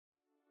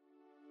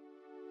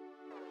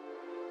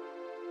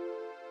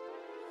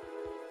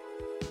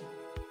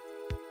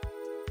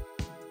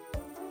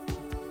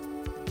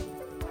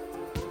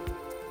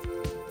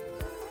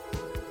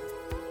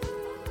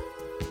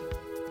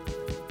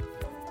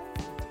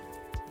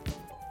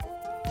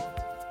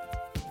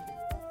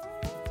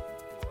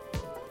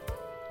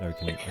No,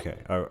 can you? Okay.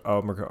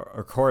 I'm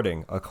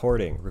recording.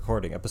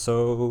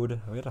 Episode.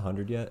 Are we at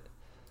 100 yet?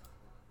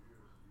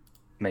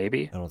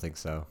 Maybe. I don't think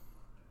so.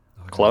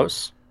 Oh,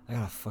 Close. I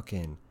gotta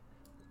fucking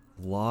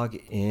log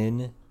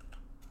in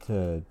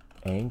to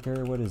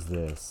Anchor. What is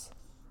this?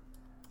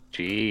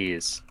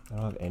 Jeez. I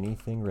don't have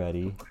anything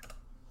ready.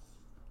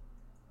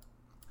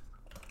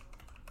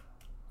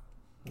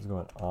 What's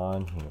going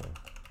on here?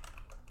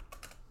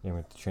 Yeah, I'm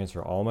gonna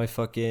transfer all my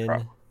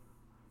fucking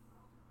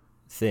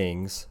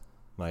things.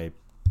 My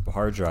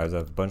hard drives. I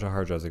have a bunch of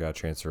hard drives I gotta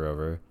transfer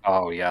over.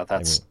 Oh yeah,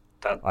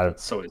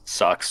 so it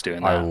sucks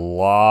doing I that.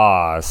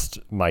 lost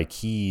my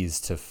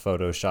keys to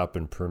Photoshop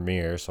and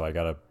Premiere, so I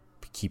gotta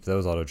keep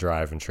those on a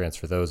drive and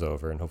transfer those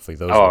over, and hopefully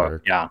those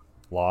work. Yeah.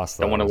 Lost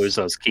those. Don't want to lose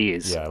those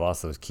keys. Yeah, I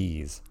lost those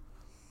keys.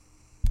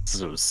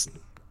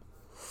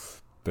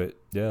 But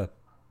yeah,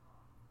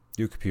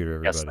 new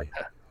computer, everybody.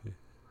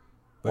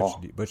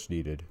 Much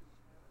needed.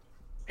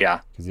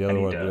 Yeah. Because the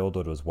old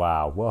one was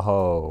wow,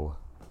 whoa.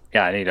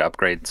 Yeah, I need to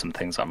upgrade some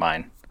things on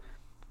mine.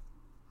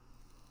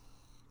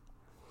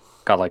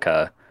 Got like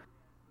a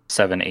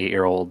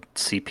 7-8-year-old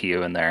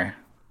CPU in there.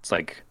 It's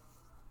like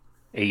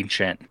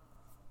ancient.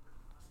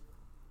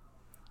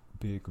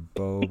 Big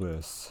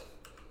bulbous.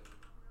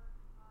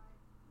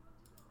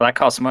 That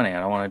costs money.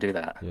 I don't want to do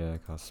that. Yeah,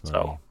 it costs money.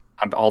 So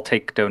I'll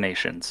take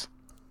donations.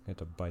 You have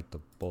to bite the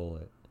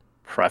bullet.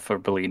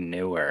 Preferably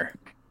newer.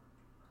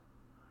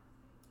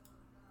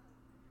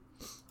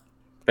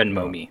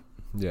 Venmo me.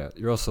 Yeah,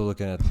 you're also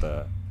looking at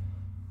the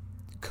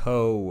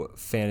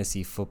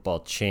co-fantasy football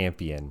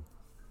champion.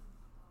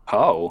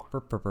 Oh.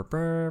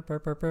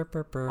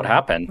 What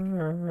happened?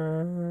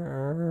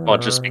 Well,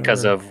 just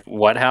because of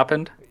what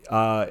happened?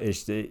 So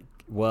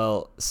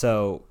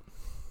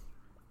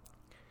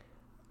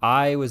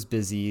I was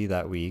busy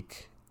that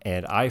week,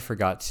 and I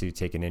forgot to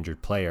take an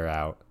injured player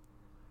out.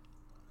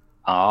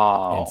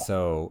 Oh. And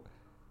so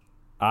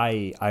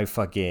I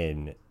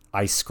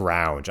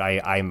scrounge.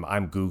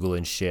 I'm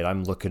Googling shit.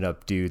 I'm looking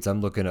up dudes.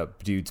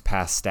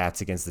 Past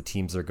stats against the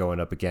teams they're going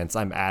up against.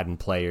 I'm adding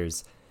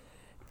players.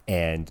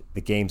 And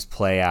the games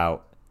play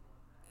out.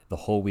 The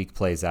whole week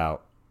plays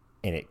out.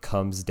 And it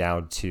comes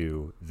down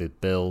to the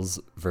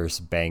Bills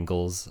versus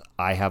Bengals.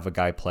 I have a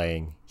guy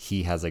playing.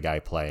 He has a guy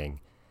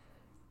playing.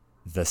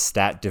 The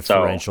stat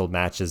differential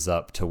matches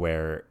up to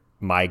where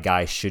my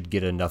guy should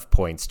get enough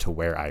points to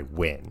where I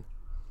win.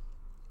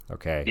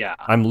 Okay. Yeah.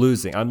 I'm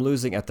losing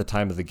at the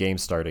time of the game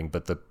starting,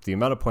 but the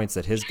amount of points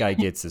that his guy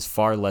gets is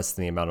far less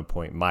than the amount of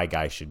point my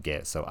guy should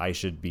get. So I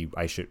had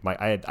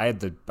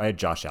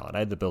Josh Allen. I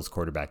had the Bills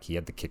quarterback. He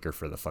had the kicker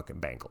for the fucking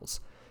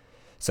Bengals.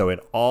 So in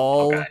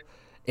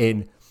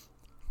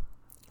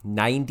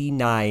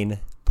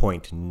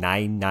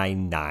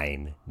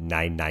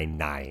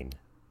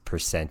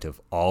 99.999999% of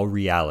all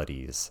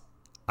realities,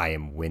 I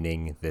am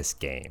winning this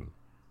game.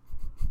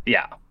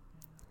 Yeah.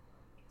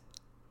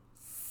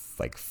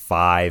 Like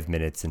 5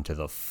 minutes into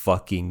the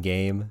fucking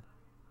game,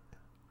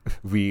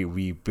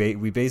 we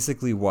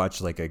basically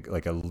watch like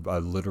a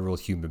literal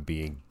human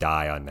being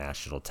die on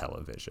national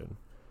television.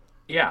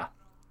 Yeah.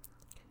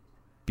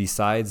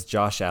 Besides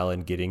Josh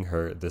Allen getting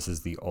hurt, this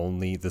is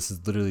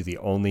literally the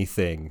only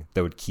thing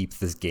that would keep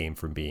this game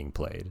from being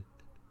played.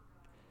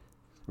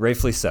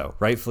 Rightfully so.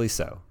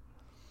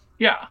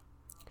 Yeah.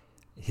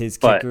 His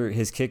kicker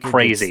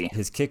crazy.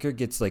 His kicker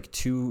gets like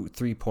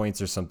 2-3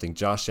 points or something.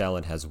 Josh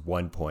Allen has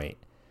 1 point.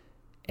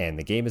 And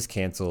the game is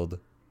canceled.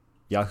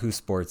 Yahoo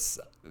Sports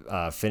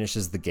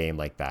finishes the game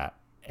like that,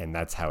 and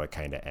that's how it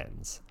kind of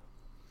ends.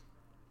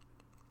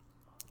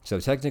 So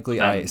technically,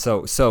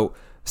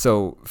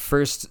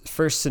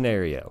 first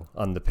scenario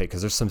on the pick, because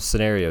there's some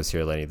scenarios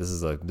here, Lenny. This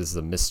is a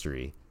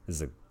mystery.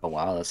 Oh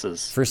wow, this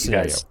is first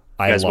scenario. You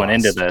guys went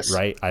into this,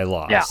 right? I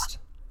lost. Yeah.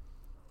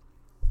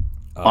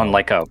 On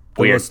like a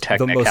weird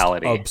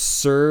technicality. The most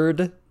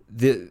absurd.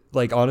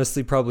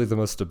 Honestly, probably the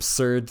most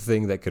absurd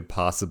thing that could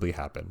possibly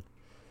happen.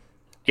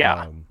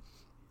 Yeah.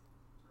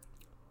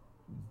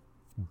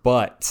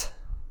 But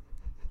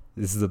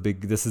this is the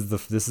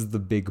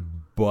big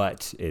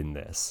but in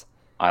this.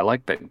 I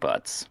like big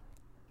butts.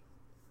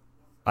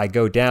 I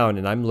go down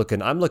and I'm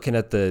looking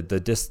at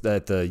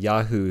the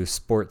Yahoo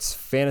Sports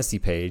fantasy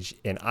page,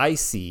 and I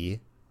see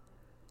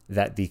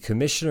that the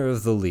commissioner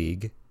of the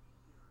league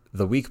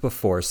the week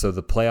before, so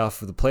the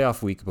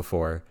playoff week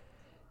before,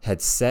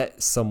 had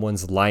set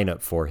someone's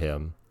lineup for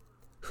him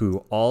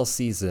who all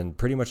season,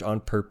 pretty much on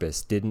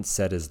purpose, didn't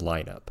set his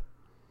lineup.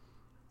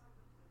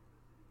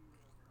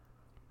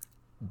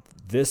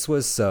 This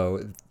was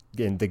and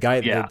the guy,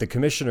 the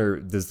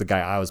commissioner, is the guy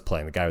I was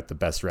playing, the guy with the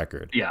best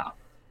record. Yeah.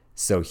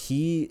 So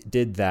he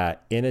did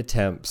that in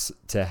attempts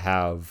to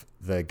have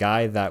the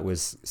guy that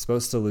was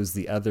supposed to lose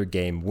the other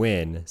game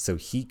win, so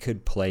he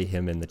could play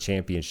him in the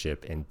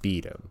championship and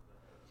beat him.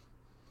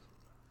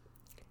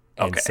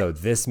 And so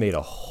this made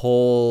a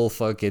whole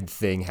fucking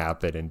thing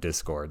happen in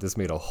Discord. This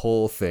made a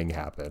whole thing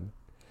happen.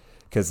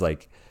 Because,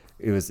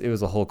 it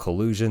was a whole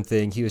collusion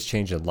thing. He was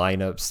changing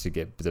lineups to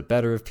get the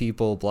better of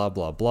people, blah,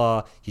 blah,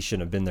 blah. He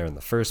shouldn't have been there in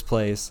the first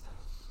place.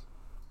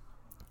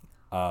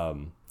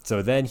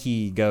 So then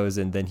he goes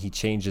and then he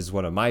changes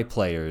one of my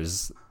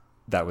players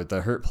that was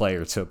the hurt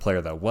player to a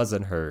player that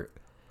wasn't hurt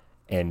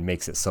and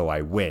makes it so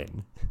I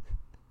win.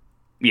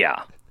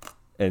 Yeah.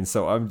 And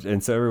so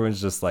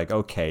everyone's just like,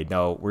 okay,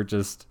 no, we're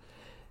just,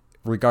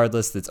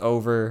 regardless, it's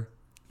over.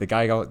 The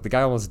guy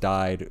almost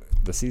died.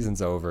 The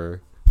season's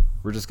over.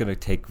 We're just gonna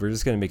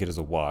make it as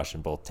a wash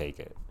and both take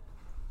it.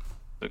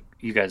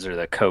 You guys are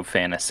the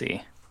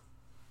co-fantasy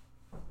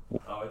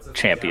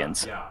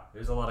champions. Yeah,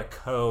 there's a lot of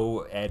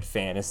co-ed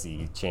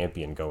fantasy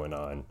champion going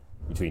on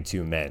between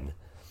two men.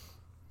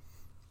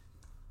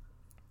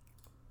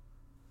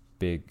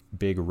 Big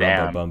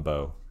rumbo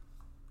bumbo.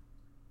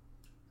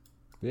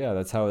 Yeah,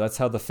 that's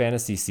how the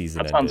fantasy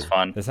season ended. That sounds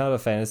fun. That's how the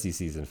fantasy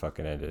season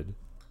fucking ended.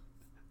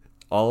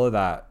 All of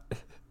that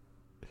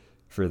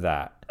for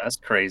that. That's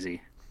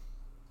crazy.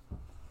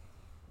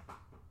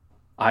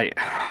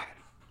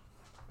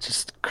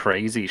 Just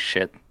crazy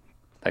shit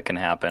that can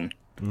happen.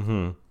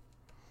 Mm-hmm.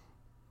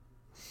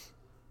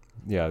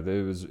 Yeah,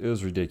 it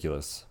was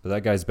ridiculous. But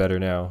that guy's better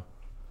now.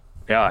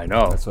 Yeah, I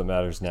know. That's what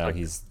matters now.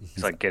 He's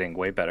like getting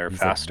way better,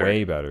 faster. Like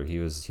way better. He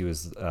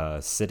was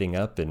sitting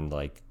up and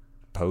like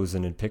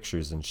posing in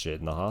pictures and shit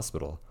in the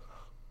hospital.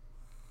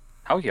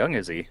 How young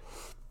is he?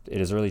 In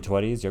his early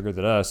 20s, younger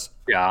than us.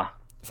 Yeah.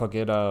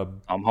 Fucking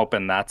I'm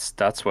hoping that's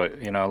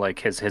what, like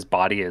his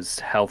body is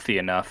healthy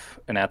enough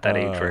and at that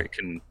age where it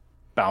can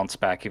bounce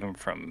back even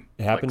from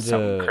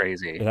something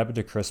crazy. It happened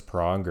to Chris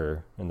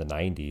Pronger in the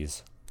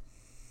 90s.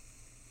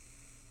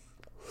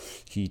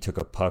 He took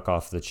a puck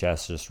off the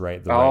chest just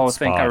right the right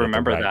spot. I think I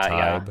remember that.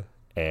 Time,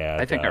 yeah,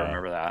 and, I think I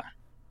remember that.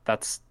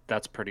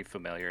 That's pretty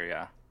familiar.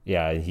 Yeah.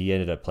 Yeah, he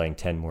ended up playing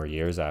 10 more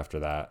years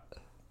after that.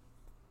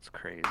 It's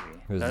crazy.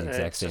 It was the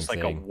exact same thing.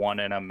 It's like a 1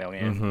 in a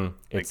million. Mm-hmm.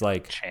 It's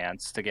like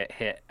chance to get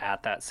hit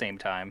at that same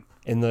time.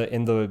 In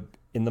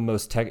the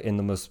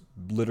most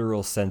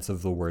literal sense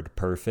of the word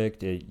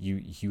perfect,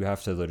 you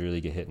have to literally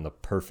get hit in the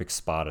perfect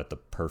spot at the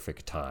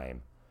perfect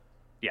time.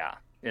 Yeah.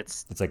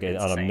 It's like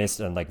insane. On a miss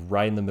and like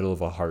right in the middle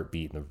of a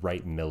heartbeat in the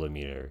right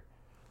millimeter.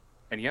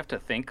 And you have to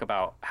think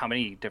about how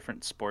many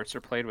different sports are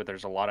played where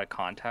there's a lot of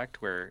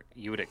contact where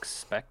you would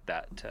expect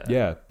that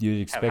to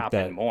you'd expect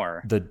that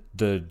more.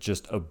 The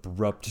just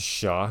abrupt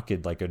shock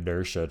and like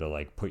inertia to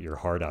like put your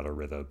heart out of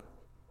rhythm.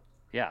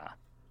 Yeah.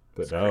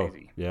 But no,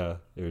 crazy. Yeah,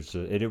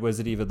 it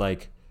wasn't even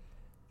like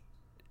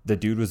the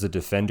dude was a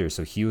defender,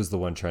 so he was the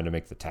one trying to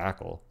make the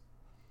tackle.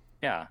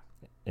 Yeah.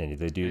 And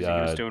the dude he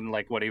was doing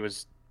like what he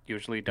was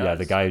usually does. Yeah,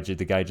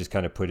 the guy just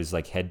kind of put his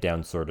like head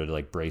down sort of to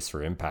like brace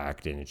for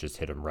impact, and it just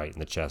hit him right in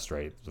the chest,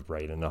 right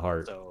in the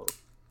heart.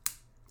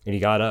 And he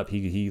got up.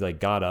 He like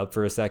got up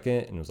for a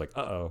second and was like,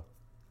 "Uh-oh."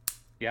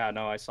 Yeah,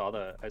 no, I saw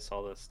the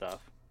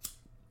stuff.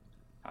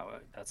 Oh,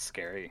 that's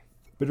scary.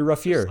 Bit of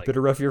rough year for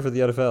the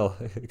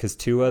NFL because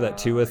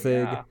Tua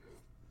thing.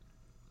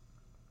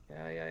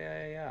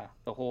 Yeah.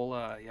 The whole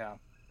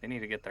they need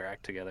to get their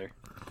act together.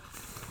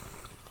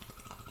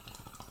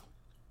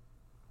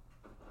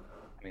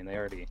 I mean, they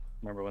already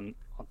remember when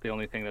the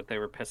only thing that they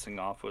were pissing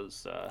off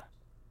was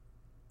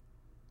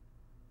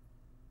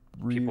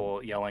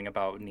people yelling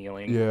about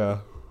kneeling. Yeah,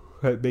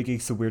 making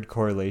some weird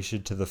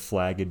correlation to the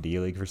flag and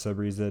kneeling for some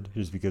reason,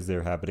 just because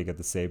they're happening at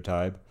the same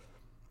time.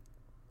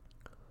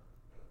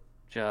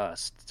 Gotta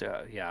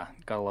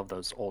love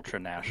those ultra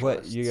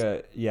nationalists.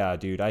 Yeah,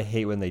 dude, I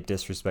hate when they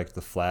disrespect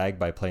the flag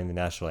by playing the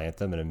national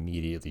anthem and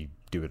immediately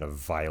doing a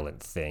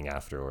violent thing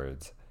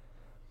afterwards.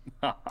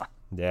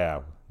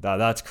 Yeah,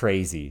 that's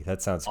crazy.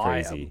 That sounds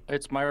crazy.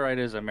 It's my right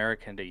as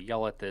American to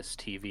yell at this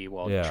TV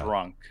while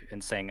drunk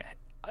and saying,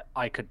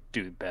 I could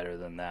do better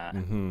than that.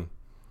 Mm-hmm.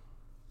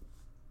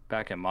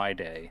 Back in my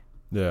day.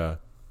 Yeah.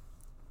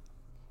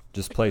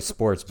 Just play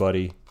sports,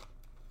 buddy.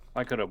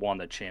 I could have won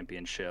the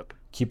championship.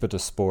 Keep it to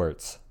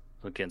sports.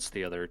 Against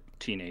the other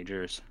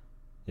teenagers.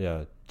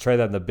 Yeah. Try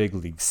that in the big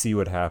leagues. See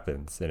what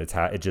happens. And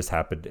it just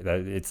happened.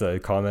 It's a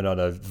comment on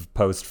a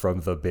post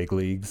from the big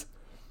leagues.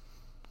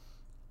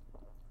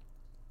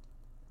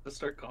 Let's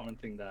start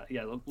commenting that.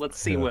 Yeah, let's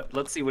see what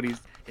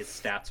his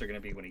stats are going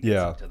to be when he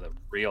gets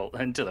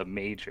into the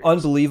majors.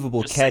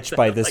 Unbelievable just catch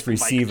by this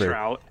receiver.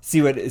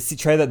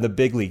 Try that in the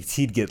big leagues.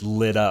 He'd get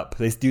lit up.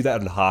 They do that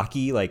in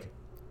hockey. Like,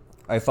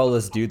 I follow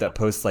this dude that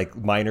posts like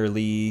minor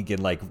league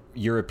and like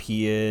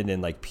European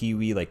and like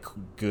Pee-wee like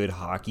good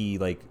hockey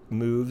like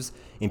moves,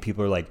 and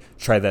people are like,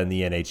 try that in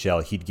the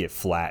NHL. He'd get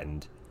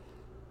flattened.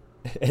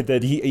 And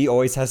then he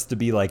always has to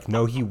be like,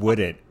 no, he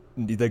wouldn't.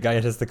 The guy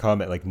has to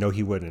comment like, no,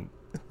 he wouldn't.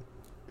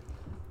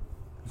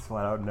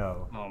 Flat out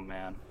no. Oh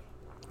man.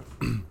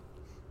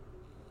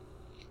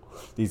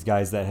 These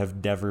guys that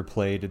have never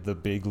played in the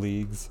big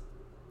leagues,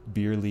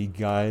 beer league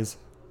guys.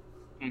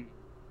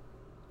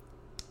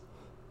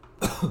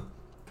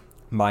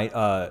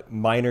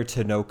 Minor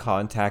to no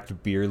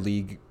contact beer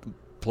league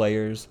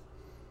players.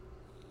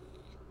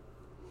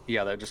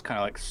 Yeah, they just kind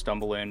of like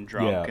stumble in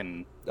drunk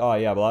and. Oh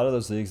yeah, but a lot of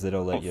those leagues they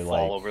don't let you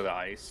fall over the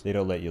ice. They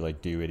don't let you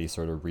like do any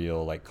sort of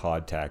real like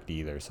contact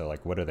either. So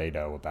like, what do they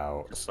know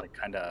about? Just like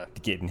kind of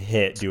getting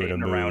hit, doing a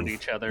move around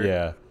each other.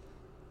 Yeah.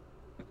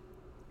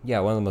 Yeah,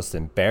 one of the most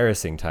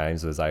embarrassing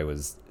times was I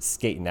was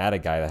skating at a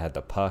guy that had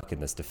the puck, and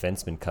this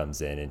defenseman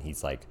comes in, and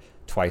he's like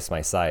twice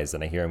my size,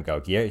 and I hear him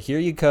go, "Yeah, here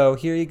you go,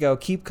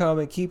 keep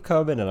coming,"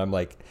 and I'm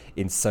like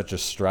in such a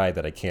stride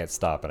that I can't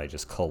stop, and I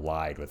just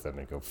collide with him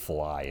and go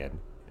flying.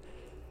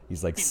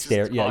 He's like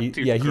staring.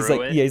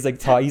 He's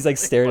like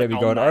staring at me,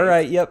 going, "All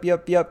right,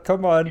 yep,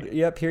 come on,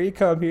 yep, here you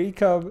come." He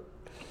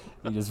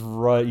just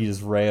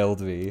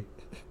railed me.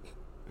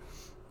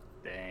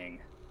 Dang,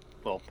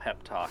 little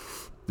pep talk.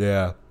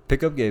 Yeah.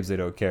 Pickup games, they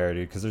don't care,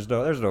 dude, because there's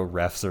no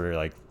refs or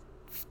like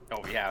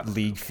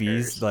league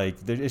fees. Like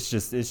it's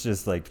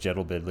just like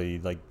gentlemanly,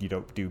 like you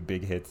don't do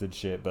big hits and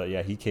shit. But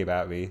yeah, he came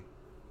at me,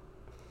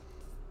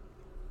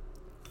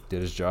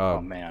 did his job.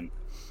 Oh man,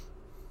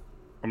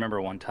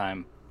 remember one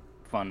time,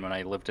 fun when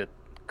I lived at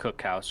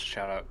Cookhouse.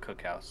 Shout out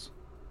Cookhouse.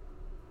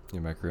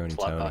 Your macaroni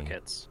Flood Tony.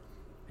 buckets.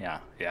 Yeah,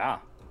 you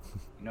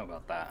know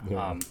about that.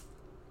 Yeah.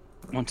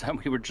 One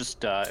time we were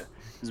just it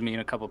was me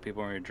and a couple of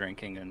people, we were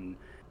drinking, and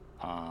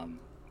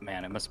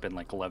man, it must have been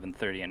like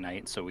 11:30 at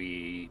night, so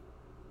we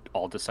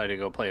all decided to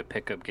go play a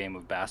pickup game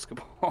of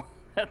basketball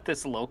at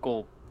this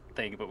local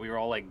thing, but we were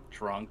all like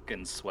drunk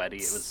and sweaty.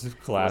 It was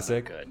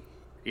classic. It wasn't good.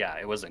 Yeah,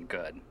 it wasn't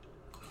good.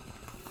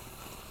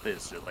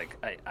 This like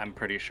I'm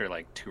pretty sure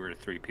like 2 or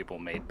 3 people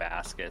made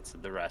baskets.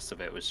 The rest of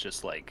it was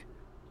just like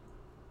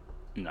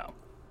no.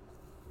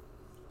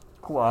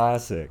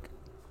 Classic.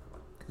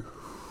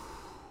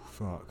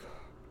 Fuck.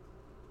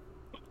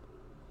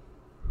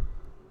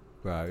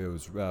 Wow, it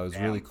was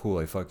really cool.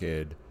 I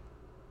fucking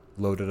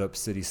loaded up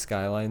City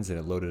Skylines and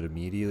it loaded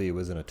immediately. It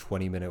wasn't a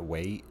 20-minute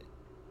wait.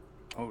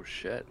 Oh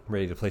shit. I'm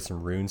ready to play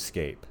some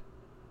RuneScape.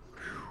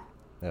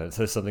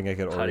 That's something I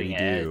could already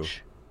do.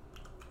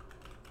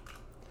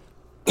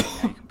 Yeah, you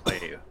can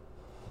play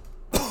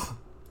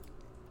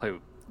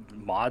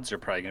mods are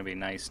probably gonna be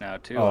nice now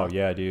too. Oh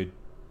yeah, dude.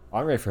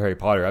 I'm ready for Harry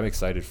Potter. I'm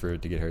excited to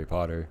get Harry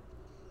Potter.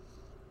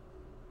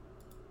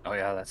 Oh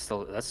yeah, that's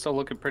still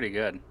looking pretty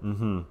good.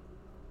 Mm-hmm.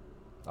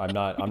 I'm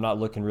not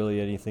looking really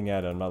at anything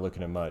at it. I'm not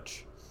looking at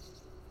much.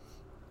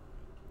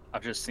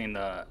 I've just seen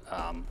the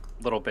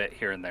little bit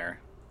here and there,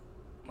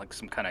 like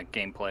some kind of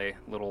gameplay,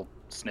 little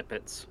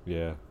snippets.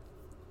 Yeah.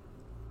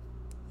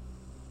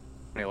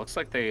 It looks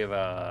like they've,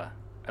 at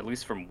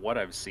least from what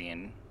I've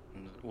seen,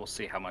 we'll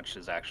see how much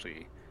is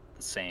actually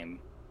the same.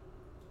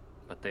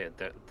 But there's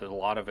a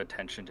lot of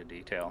attention to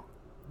detail.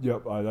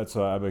 Yep, that's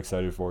what I'm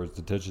excited for, is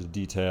the attention to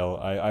detail.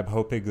 I'm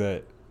hoping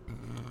that,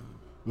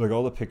 like,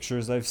 all the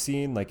pictures I've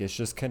seen, like, it's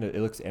just kind of,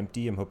 it looks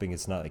empty. I'm hoping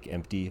it's not, like,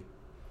 empty.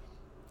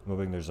 I'm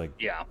hoping there's, like...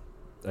 Yeah.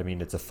 I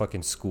mean, it's a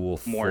fucking school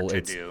full... More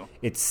to do.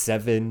 It's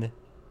 7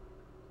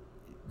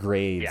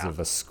 grades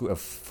of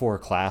 4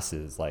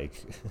 classes,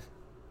 like...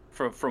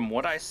 From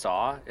what I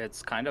saw,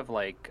 it's kind of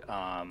like,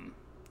 oh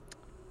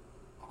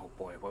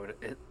boy, what would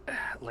it...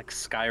 Like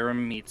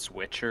Skyrim meets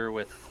Witcher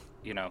with,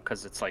 you know,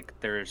 because it's like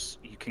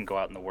you can go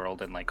out in the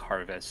world and, like,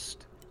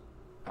 harvest...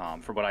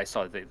 from what I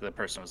saw, the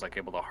person was like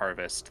able to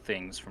harvest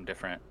things from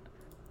different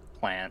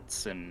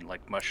plants and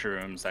like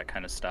mushrooms, that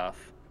kind of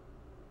stuff,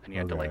 and you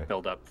had to like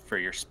build up for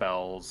your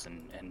spells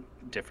and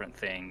different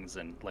things,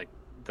 and like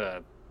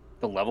the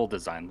level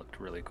design looked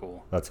really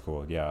cool. That's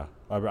cool. Yeah,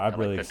 I'm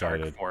really the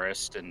excited. Dark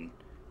Forest and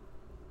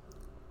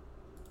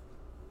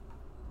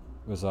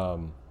was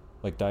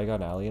like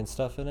Diagon Alley and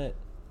stuff in it.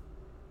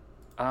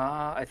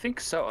 I think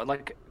so.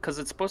 Like, because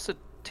it's supposed to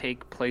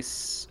take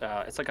place,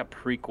 it's like a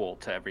prequel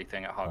to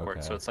everything at Hogwarts.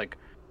 Okay. So it's like,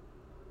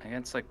 I think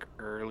it's like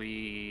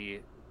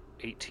early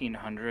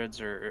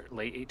 1800s or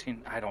late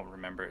 18, I don't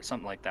remember,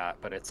 something like that,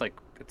 but it's like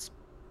it's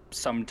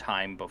some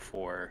time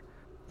before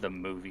the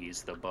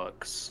movies, the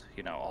books,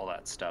 you know, all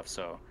that stuff.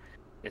 So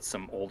it's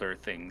some older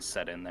things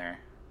set in there.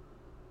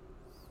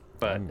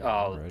 But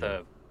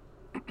the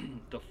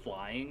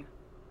flying,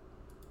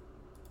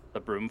 the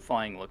broom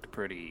flying looked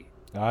pretty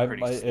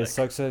slick. It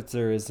sucks that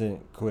there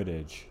isn't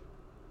Quidditch.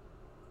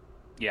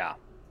 Yeah,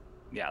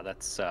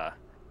 that's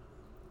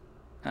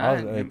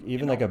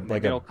even like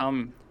it'll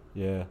come.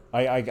 Yeah,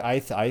 I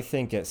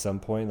think at some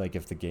point, like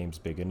if the game's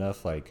big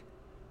enough, like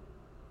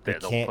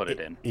they'll put it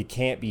in. It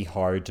can't be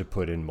hard to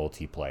put in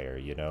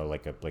multiplayer, you know,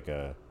 like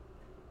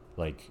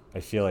I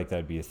feel like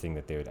that'd be a thing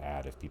that they would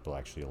add if people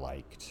actually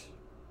liked.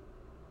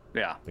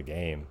 Yeah. The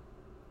game.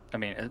 I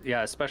mean,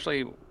 yeah,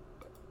 especially,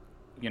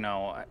 you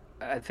know,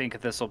 I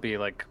think this will be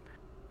like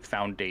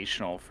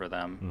foundational for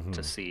them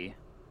to see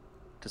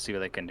what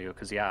they can do,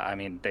 because I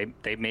mean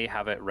they may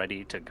have it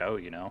ready to go,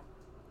 you know.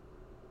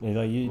 You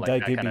know,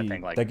 that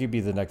could be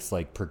the next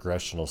like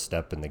progressional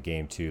step in the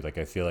game too. Like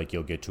I feel like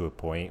you'll get to a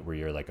point where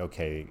you're like,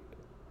 okay,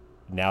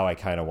 now I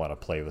kind of want to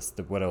play with.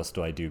 What else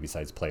do I do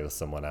besides play with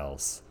someone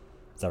else?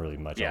 There's not really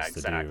much else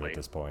to do at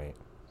this point.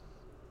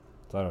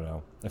 So I don't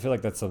know. I feel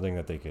like that's something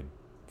that they could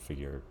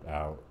figure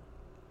out.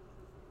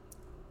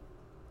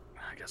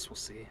 I guess we'll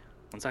see.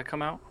 When's that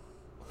come out?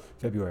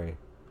 February,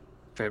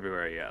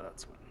 yeah,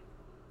 that's when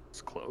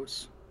it's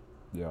close.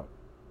 Yeah.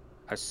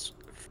 I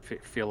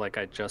feel like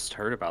I just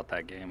heard about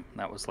that game.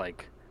 That was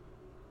like,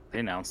 they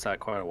announced that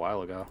quite a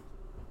while ago.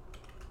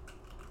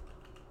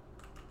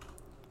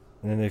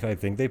 And then I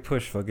think they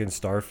pushed fucking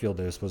Starfield.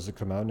 They're supposed to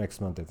come out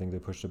next month. I think they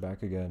pushed it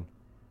back again.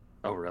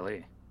 Oh,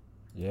 really?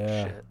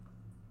 Yeah. Shit.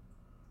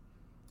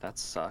 That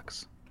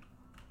sucks.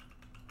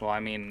 Well, I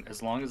mean,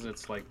 as long as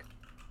it's like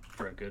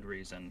for a good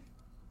reason.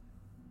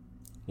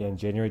 Yeah, in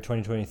January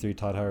 2023,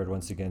 Todd Howard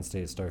once again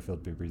stated Starfield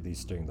would be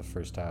released during the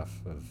first half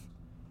of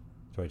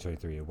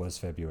 2023. It was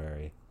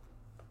February.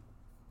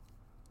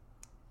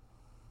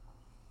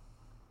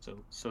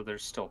 So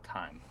there's still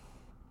time.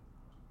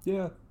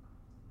 Yeah.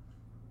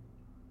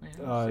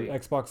 Yeah,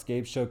 Xbox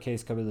Game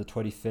Showcase coming the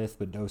 25th,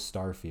 but no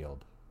Starfield.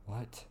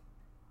 What?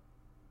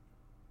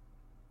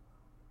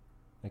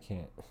 I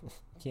can't.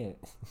 Can't.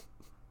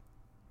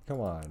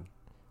 Come on.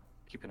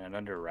 keeping it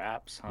under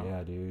wraps, huh?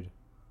 Yeah, dude.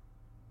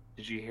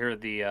 Did you hear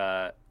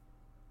the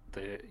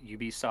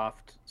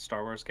Ubisoft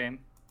Star Wars game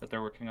that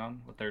they're working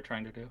on? What they're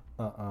trying to do?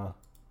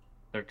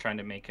 They're trying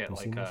to make it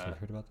like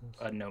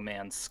a No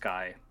Man's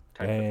Sky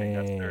type of thing.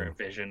 That's their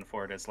vision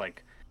for it. Is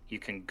like you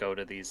can go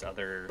to these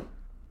other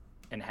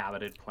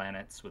inhabited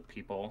planets with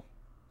people.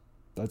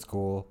 That's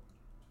cool.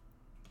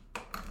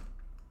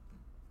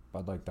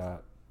 I'd like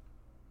that.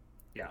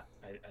 Yeah,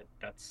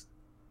 that's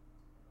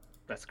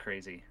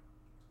crazy.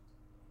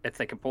 If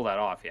they can pull that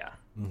off, yeah.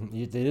 Mm-hmm.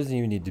 It doesn't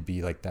even need to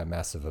be like that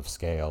massive of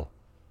scale.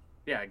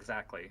 Yeah,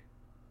 exactly.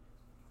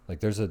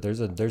 Like there's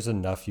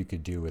enough you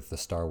could do with the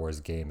Star Wars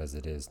game as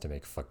it is to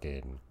make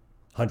fucking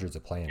hundreds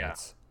of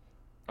planets.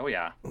 Yeah. Oh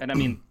yeah, and I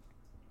mean,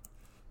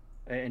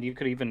 and you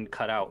could even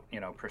cut out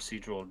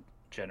procedural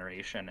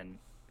generation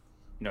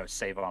and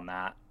save on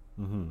that.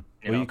 Mm-hmm.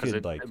 You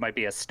could, it might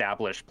be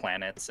established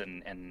planets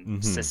and mm-hmm.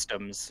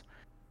 systems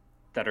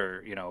that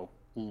are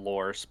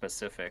lore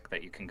specific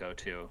that you can go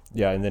to.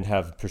 Yeah, and then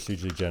have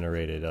procedurally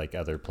generated like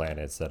other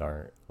planets that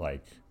aren't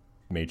like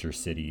major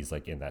cities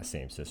like in that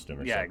same system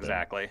or something. Yeah,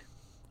 exactly.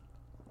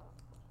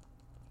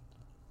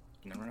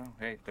 You never know.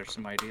 Hey, there's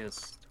some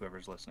ideas.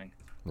 Whoever's listening.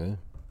 Yeah.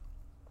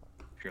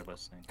 If you're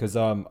listening. Because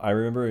I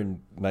remember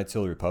in Knights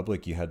of the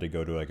Republic you had to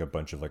go to like a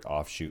bunch of like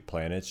offshoot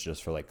planets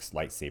just for like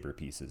lightsaber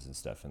pieces and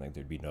stuff, and like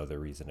there'd be no other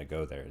reason to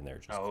go there, and they're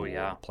just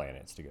cool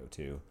planets to go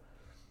to.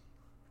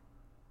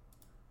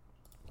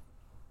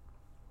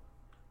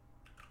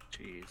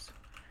 Jeez.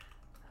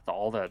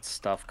 All that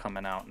stuff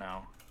coming out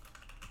now.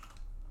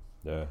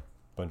 Yeah,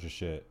 bunch of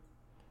shit.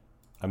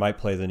 I might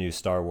play the new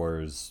Star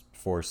Wars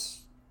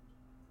Force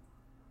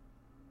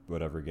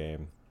whatever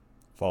game.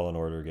 Fallen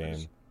Order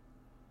game.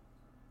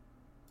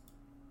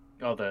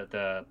 Oh,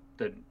 the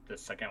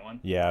second one?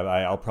 Yeah,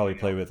 I'll probably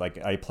play with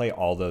I play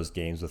all those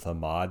games with a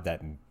mod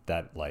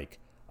that like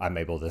I'm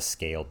able to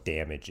scale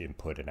damage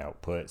input and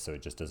output, so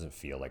it just doesn't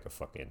feel like a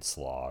fucking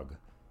slog.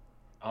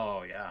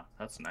 Oh yeah,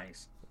 that's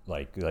nice.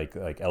 Like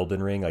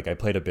Elden Ring. Like I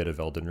played a bit of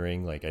Elden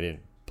Ring. Like I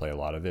didn't play a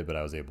lot of it, but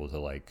I was able to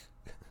like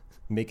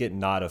make it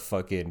not a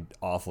fucking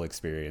awful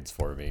experience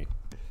for me.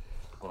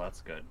 Well,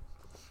 that's good.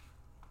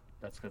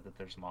 That's good that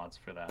there's mods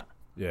for that.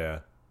 Yeah.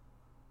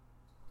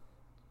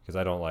 Because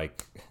I don't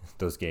like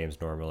those games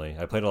normally.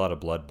 I played a lot of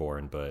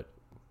Bloodborne, but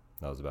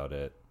that was about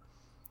it.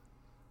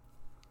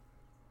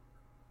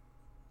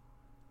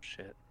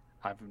 Shit.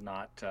 I've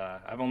not...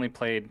 I've only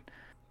played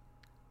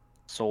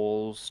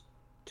Souls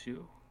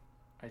 2,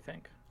 I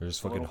think. They're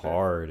just fucking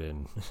hard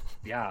and...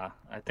 Yeah,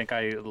 I think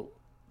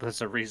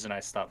there's a reason I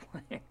stopped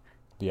playing.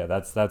 Yeah,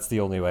 that's the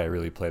only way I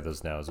really play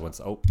those now is once...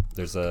 Oh,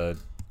 there's a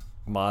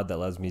mod that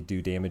lets me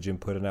do damage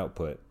input and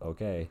output.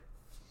 Okay.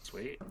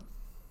 Sweet.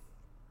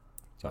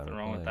 Nothing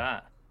wrong with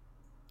that.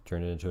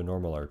 Turn it into a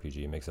normal RPG.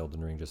 It makes Elden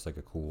Ring just like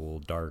a cool,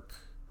 dark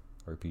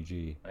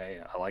RPG.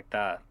 Hey, I like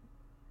that.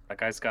 I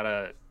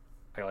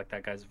like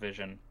that guy's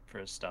vision for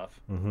his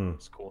stuff. Mm-hmm.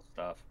 It's cool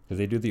stuff. Because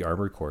they do the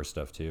Armored Core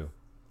stuff too.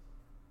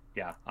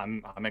 Yeah,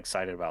 I'm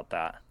excited about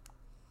that.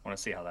 I want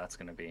to see how that's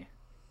going to be.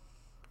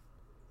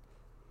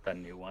 That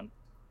new one.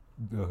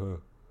 Uh-huh.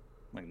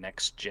 Like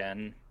next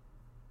gen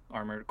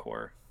Armored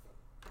Core.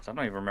 Because I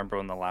don't even remember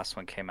when the last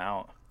one came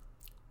out.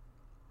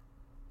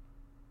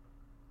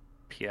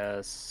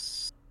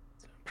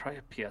 Probably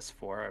a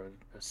PS4, I would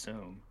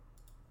assume.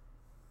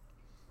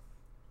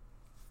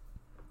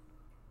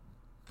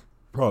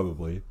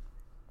 Probably.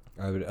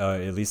 I would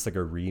at least like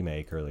a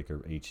remake or like a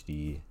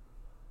HD.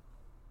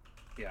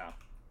 Yeah,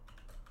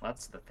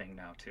 that's the thing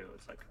now too.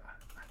 It's like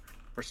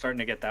we're starting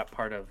to get that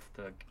part of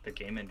the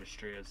game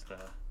industry as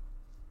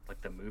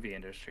the movie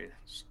industry,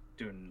 just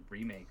doing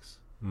remakes.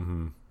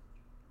 Mm-hmm.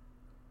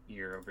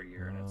 Year over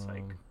year, and it's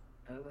like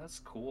that's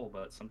cool,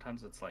 but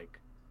sometimes it's like.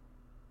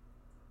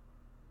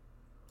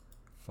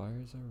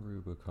 Fires of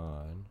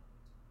Rubicon.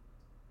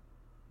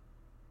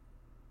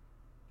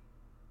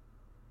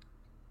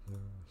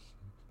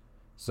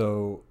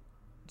 So,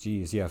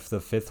 geez, yeah, the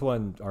fifth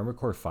one, Armored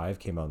Core 5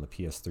 came out on the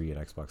PS3 and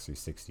Xbox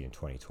 360 in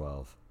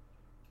 2012.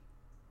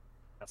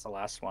 That's the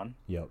last one?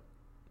 Yep.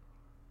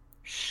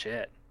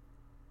 Shit.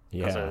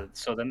 Yeah.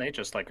 So then they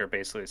just like are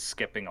basically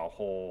skipping a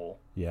whole...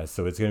 Yeah,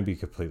 so it's going to be a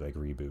complete like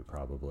reboot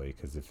probably,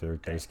 because if they're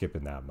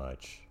skipping that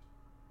much.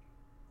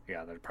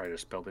 Yeah, they're probably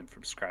just building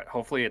from scratch.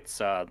 Hopefully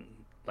it's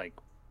like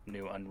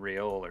new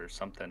Unreal or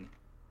something.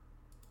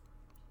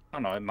 I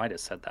don't know. It might have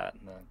said that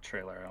in the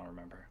trailer. I don't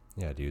remember.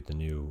 Yeah, dude,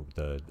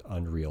 the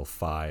Unreal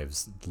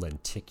 5's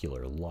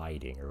lenticular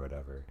lighting or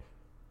whatever.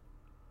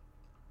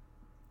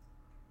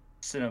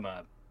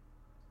 Cinema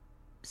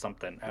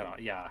something. I don't know.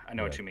 Yeah, I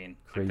know what you mean.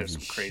 Crazy There's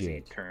some crazy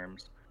shit.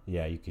 terms.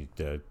 Yeah, you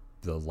could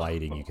the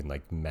lighting you can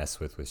like mess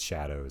with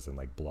shadows and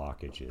like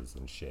blockages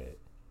and shit.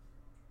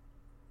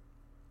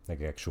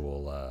 Like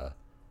actual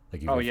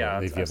like Oh yeah,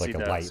 if you have like a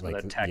light like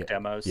like the tech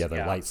demos. yeah,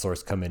 the light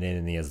source coming in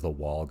and he has the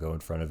wall go in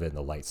front of it and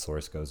the light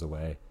source goes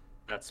away.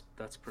 That's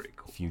pretty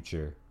cool.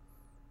 Future.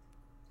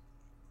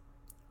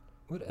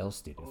 What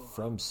else did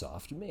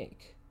FromSoft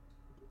make?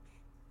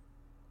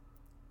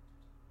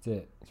 That's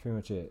it. That's pretty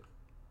much it.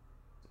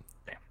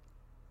 Damn.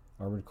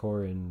 Armored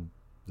Core and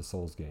the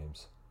Souls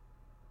games.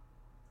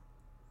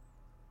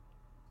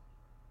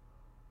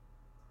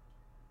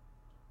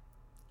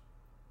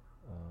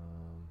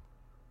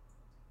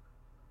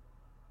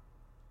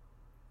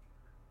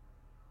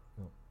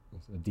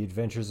 The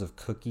Adventures of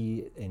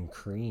Cookie and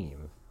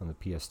Cream on the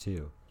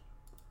PS2.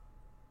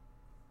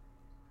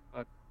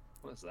 What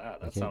was that?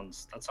 That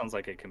sounds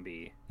like it can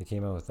be. They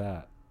came out with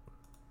that.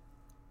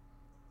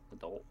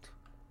 Adult.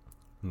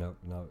 No.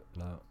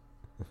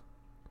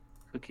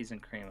 Cookies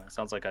and cream. That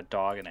sounds like a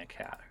dog and a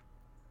cat.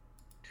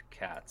 2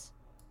 cats.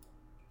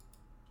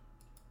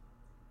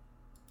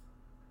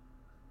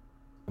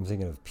 I'm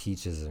thinking of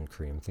Peaches and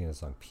Cream. I'm thinking of the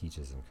song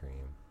Peaches and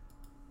Cream.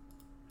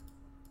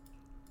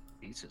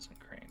 Peaches and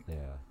cream. Yeah.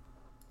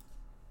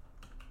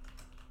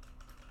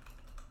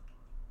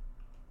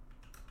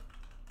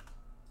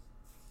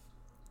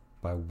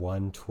 By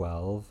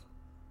 112.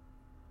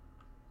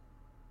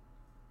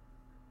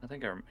 I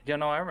think I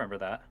remember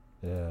that.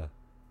 Yeah.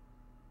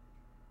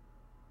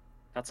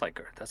 That's like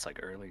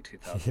early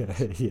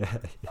 2000s. Yeah.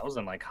 I was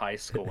in like high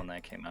school when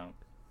that came out.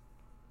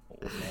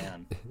 Oh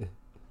man.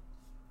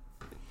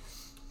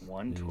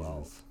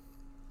 112.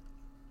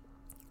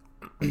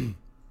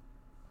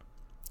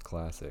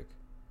 Classic.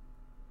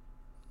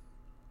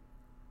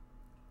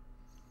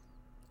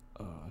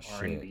 Oh shit.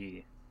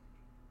 R&B.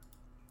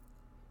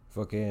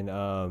 Fucking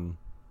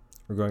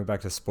we're going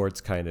back to sports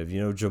kind of.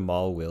 You know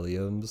Jamal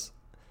Williams?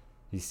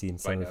 You've seen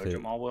some of it.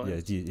 Jamal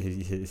Williams?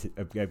 Yeah,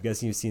 I'm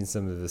guessing you've seen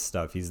some of his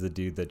stuff. He's the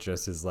dude that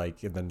dresses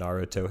like in the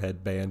Naruto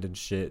headband and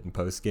shit in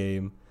post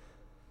game.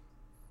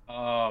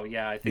 Oh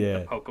yeah, I think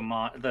the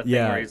Pokemon, the thing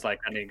where he's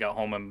like, I need to go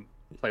home and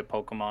play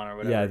Pokemon or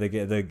whatever. Yeah,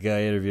 the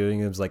guy interviewing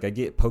him's like, I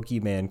get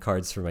Pokemon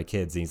cards for my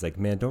kids, and he's like,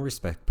 man, don't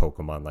respect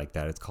Pokemon like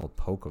that. It's called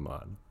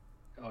Pokemon.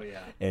 Oh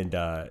yeah. And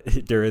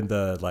during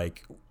the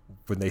like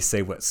when they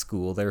say what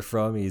school they're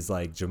from, he's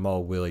like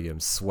Jamal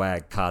Williams,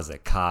 swag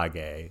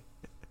Kazekage.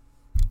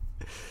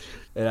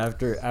 And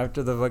after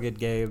the fucking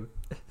game,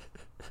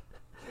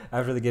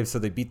 so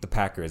they beat the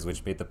Packers,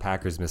 which made the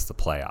Packers miss the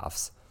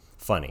playoffs.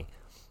 Funny.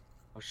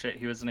 Oh shit,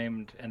 he was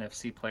named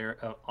NFC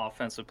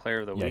offensive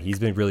player of the week.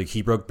 Yeah,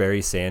 he broke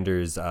Barry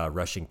Sanders'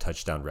 rushing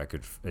touchdown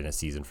record in a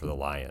season for the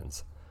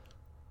Lions.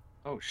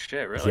 Oh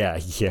shit, really?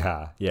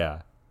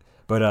 Yeah.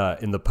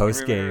 But in the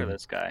post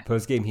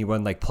game, he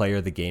won like player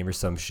of the game or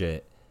some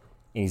shit.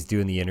 And he's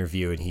doing the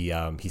interview, and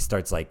he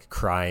starts like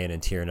crying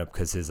and tearing up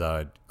because his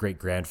great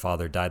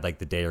grandfather died like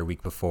the day or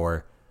week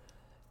before,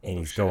 and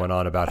he's going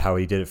on about how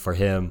he did it for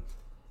him,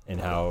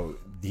 and how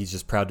he's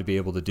just proud to be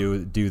able to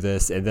do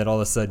this. And then all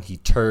of a sudden he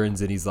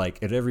turns and he's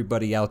like, "And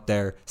everybody out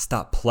there,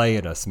 stop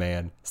playing us,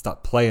 man!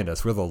 Stop playing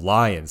us. We're the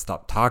Lions.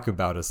 Stop talking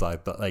about us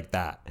like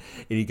that."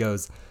 And he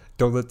goes,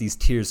 "Don't let these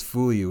tears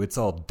fool you. It's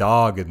all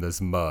dog in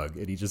this mug."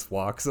 And he just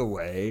walks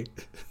away.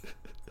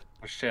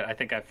 Oh shit! I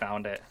think I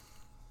found it.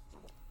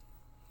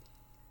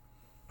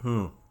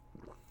 Let's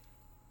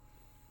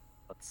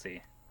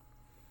see.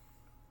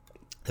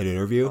 An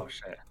interview? Oh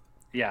shit.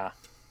 Yeah.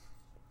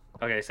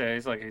 Okay, so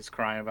he's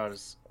crying about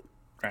his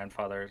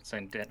grandfather,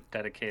 saying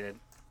dedicated.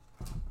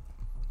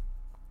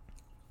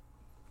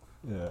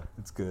 Yeah,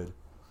 it's good.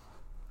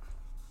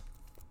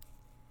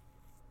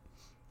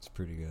 It's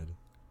pretty good.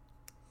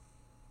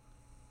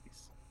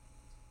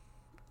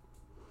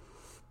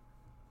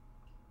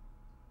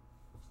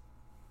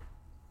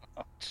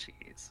 Oh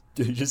jeez.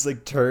 Dude, he just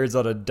like turns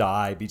on a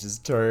dime. He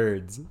just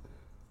turns.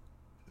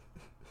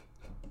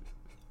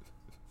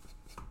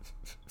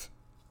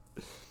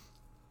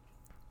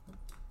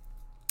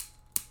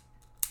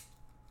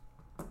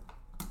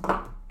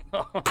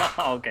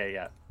 Okay,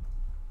 yeah.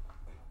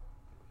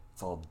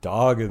 It's all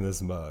dog in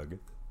this mug.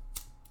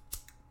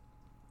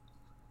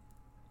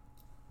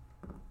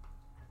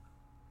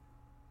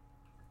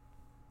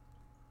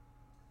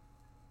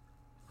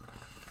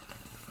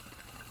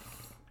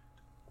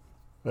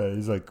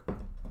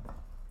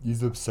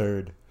 He's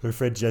absurd. Her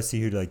friend Jesse,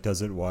 who like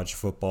doesn't watch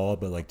football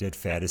but like did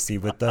fantasy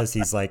with us,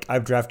 he's like,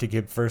 I'm drafting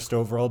him first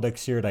overall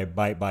next year, and I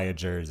might buy a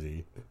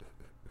jersey.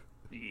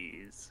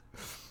 Jeez.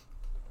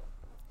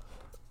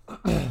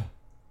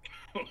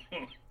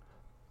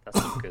 That's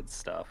some good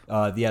stuff.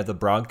 Yeah, the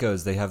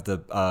Broncos, they have the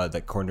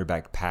that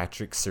cornerback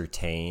Patrick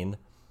Surtain,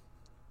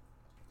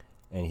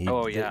 and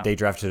Oh yeah. they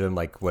drafted him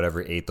like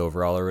whatever 8th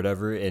overall or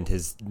whatever, and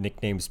his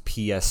nickname's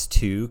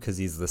PS2 because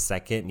he's the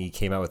second, and he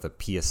came out with a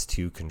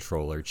PS2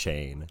 controller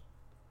chain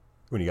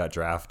when he got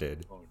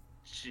drafted. Oh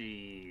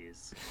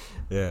jeez.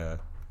 Yeah.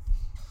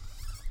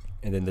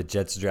 And then the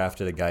Jets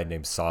drafted a guy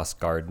named Sauce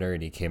Gardner,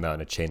 and he came out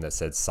in a chain that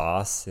said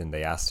Sauce, and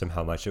they asked him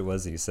how much it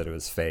was, and he said it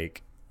was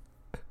fake.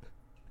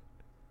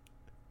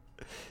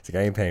 He's like,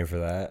 I ain't paying for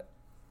that.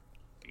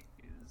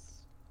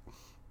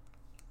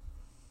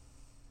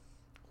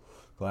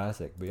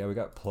 Classic. But yeah, we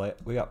got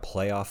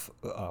playoff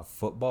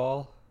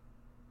football.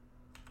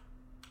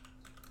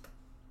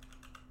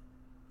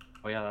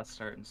 Oh yeah, that's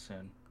starting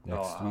soon.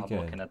 Next weekend. I'm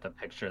looking at the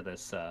picture of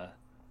this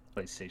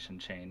PlayStation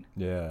chain.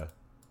 Yeah.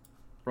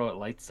 Bro, it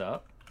lights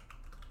up.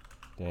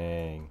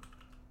 Dang.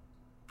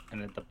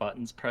 And the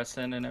buttons press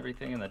in and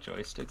everything, and the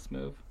joysticks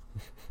move.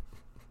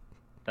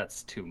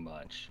 That's too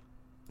much.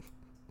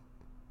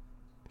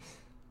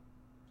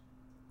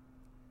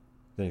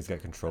 Then he's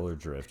got controller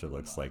drift, it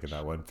looks like, in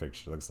that one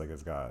picture. It looks like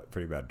it's got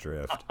pretty bad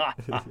drift.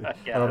 Yeah,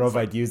 I don't know if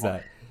I'd use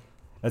that.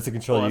 That's a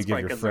controller you give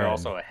your friend. They're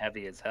also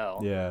heavy as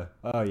hell. Yeah.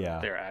 Oh, yeah.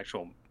 They're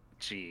actual...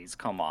 Jeez,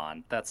 come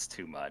on. That's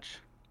too much.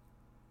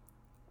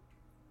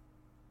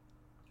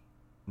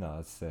 No,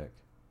 that's sick.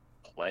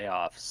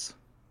 Playoffs.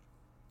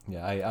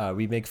 Yeah,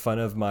 we make fun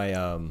of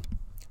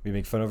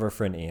our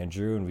friend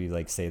Andrew, and we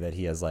like say that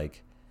he has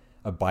like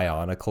a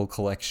Bionicle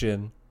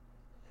collection.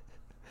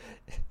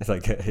 It's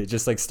like it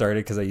just like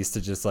started because I used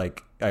to just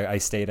like I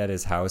stayed at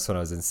his house when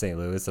I was in St.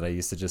 Louis, and I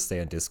used to just stay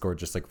on Discord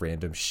just like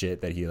random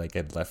shit that he like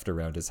had left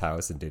around his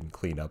house and didn't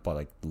clean up on,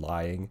 like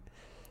lying.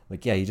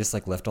 Like, yeah, he just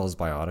like left all his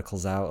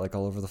Bionicles out like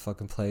all over the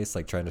fucking place,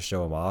 like trying to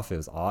show him off. It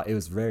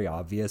was very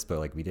obvious, but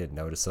like we didn't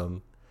notice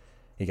him.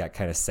 He got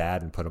kind of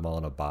sad and put them all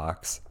in a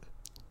box.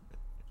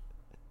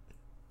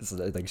 So,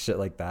 like shit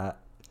like that.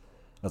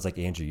 I was like,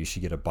 Andrew, you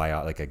should get a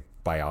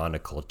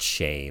Bionicle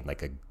chain,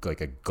 like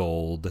a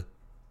gold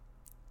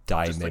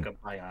diamond, just like a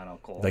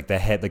Bionicle, like the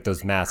head, like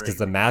those masks, because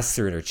the masks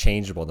are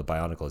interchangeable. The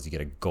Bionicles, you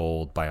get a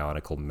gold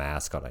Bionicle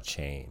mask on a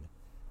chain.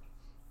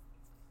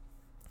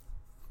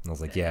 And I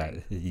was like, yeah,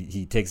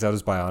 he takes out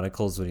his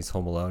Bionicles when he's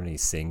home alone and he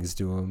sings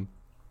to him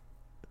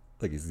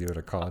like he's doing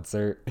a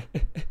concert.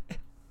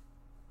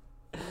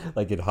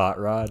 Like in Hot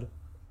Rod.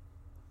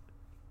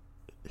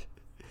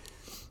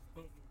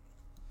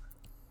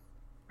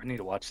 I need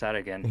to watch that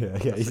again.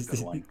 Yeah,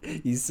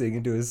 he's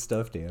singing to his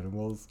stuffed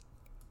animals.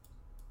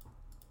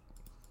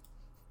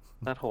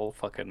 That whole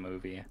fucking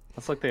movie.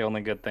 That's like the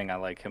only good thing I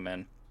like him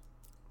in.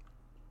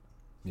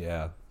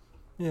 Yeah.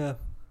 And,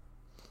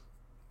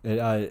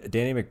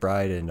 Danny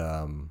McBride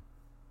and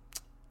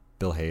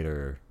Bill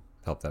Hader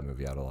helped that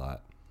movie out a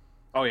lot.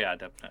 Oh yeah,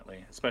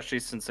 definitely. Especially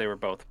since they were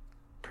both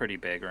pretty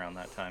big around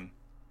that time.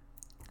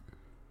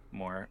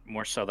 More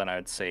so than I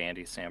would say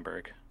Andy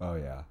Samberg. Oh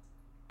yeah.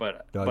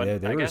 But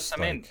I guess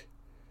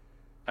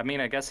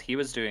I guess he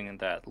was doing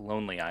that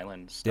Lonely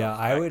Island stuff. Yeah,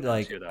 I would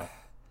like too, though.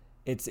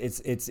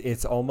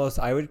 It's almost,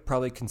 I would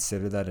probably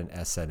consider that an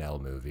SNL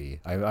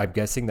movie. I'm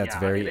guessing that's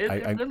very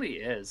it really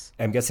is.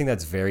 I'm guessing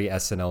that's very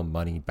SNL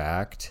money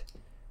backed.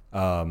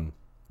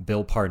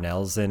 Bill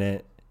Parnell's in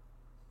it.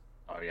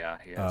 Oh yeah,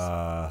 he is.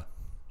 I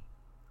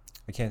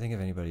can't think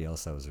of anybody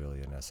else that was really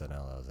in SNL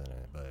that was in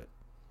it, but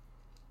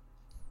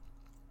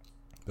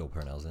Bill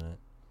Parnell's in it.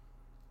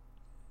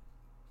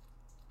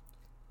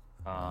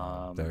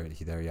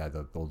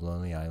 The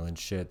Lonely Island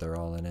shit, they're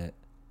all in it.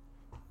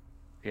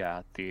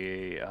 Yeah,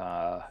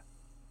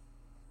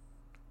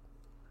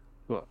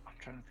 well, I'm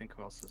trying to think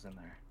who else is in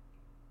there.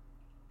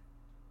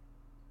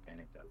 I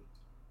need to,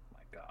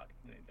 my God,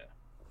 I need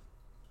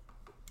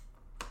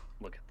to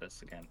look at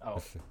this again.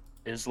 Oh,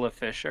 Isla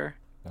Fisher.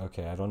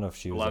 Okay, I don't know if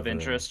she was love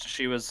interest.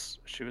 She was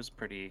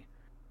pretty.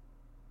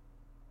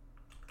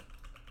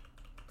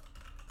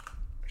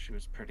 She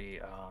was pretty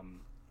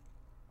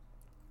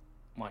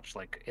much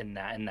like in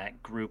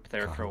that group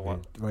there for a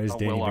while. Why is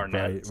Danny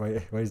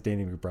McBride? Why does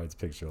Danny McBride's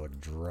picture look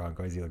drunk?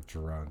 Why does he look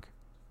drunk?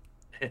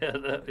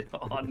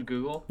 On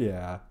Google.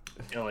 Yeah.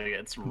 You know, like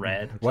it's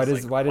red. Why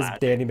does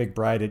Danny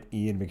McBride and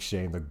Ian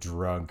McShane look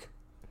drunk?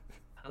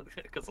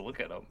 Because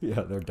look at them.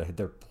 Yeah,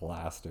 they're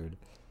plastered.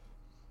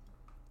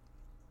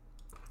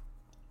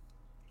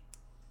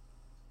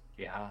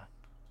 Yeah.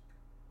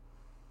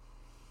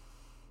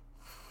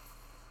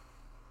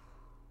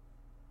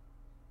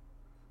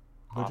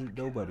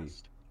 Nobody.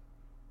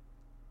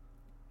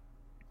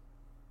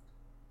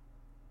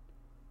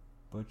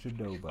 Bunch of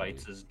nobody.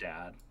 Fights his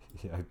dad.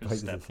 Yeah,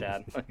 his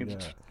stepdad. Yeah.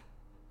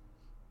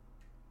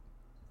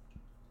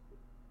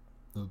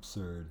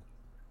 Absurd.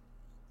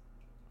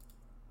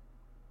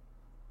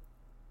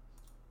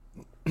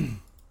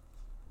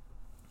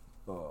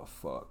 Oh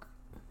fuck.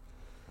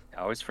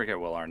 I always forget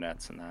Will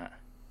Arnett's in that.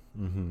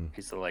 Mm-hmm.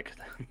 He's the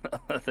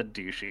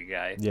douchey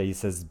guy. Yeah, he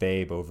says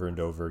 "babe" over and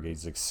over again.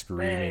 He's like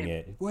screaming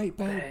it. Wait,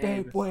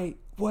 babe, wait.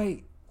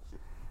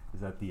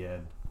 Is that the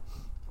end?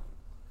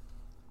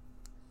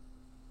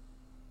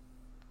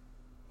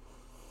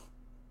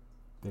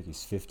 I think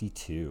he's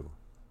 52.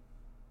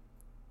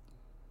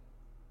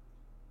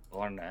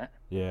 Will Arnett?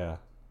 Yeah.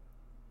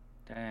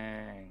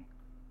 Dang.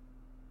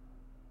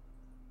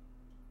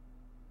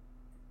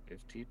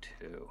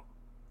 52.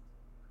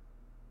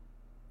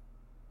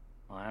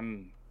 Well,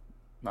 I'm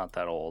not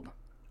that old.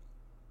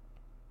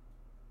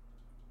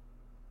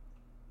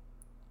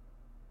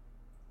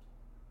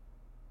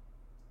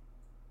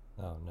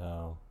 Oh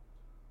no.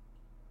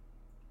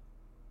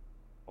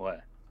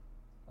 What?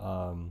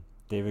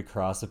 David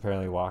Cross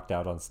apparently walked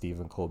out on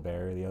Stephen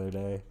Colbert the other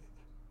day.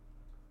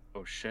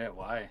 Oh shit,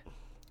 why?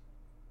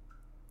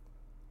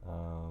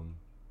 Um,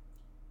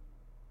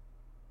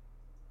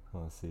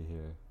 let's see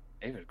here.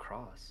 David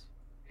Cross.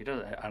 He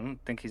does. I don't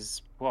think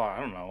he's. Well, I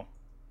don't know.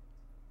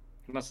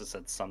 He must have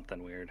said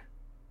something weird.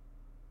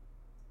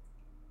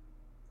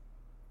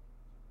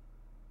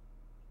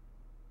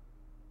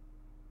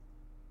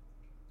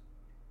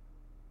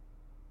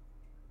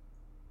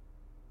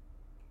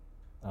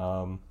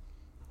 Um,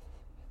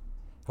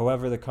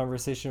 However, the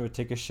conversation would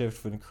take a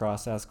shift when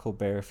Cross asked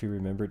Colbert if he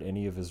remembered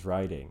any of his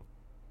writing.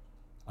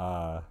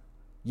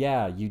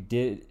 Yeah, you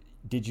did.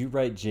 Did you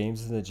write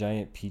James and the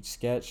Giant Peach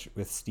sketch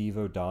with Steve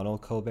O'Donnell?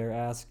 Colbert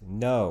asked.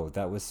 No,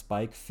 that was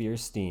Spike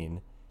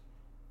Fierstein.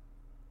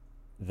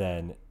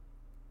 Then.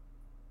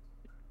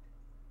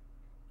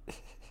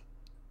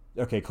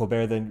 Okay,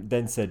 Colbert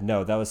then said,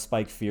 no, that was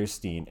Spike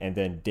Fierstein. And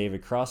then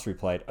David Cross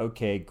replied,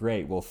 okay,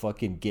 great, we'll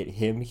fucking get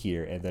him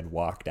here, and then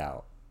walked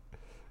out.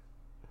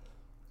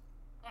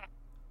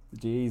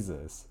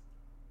 Jesus.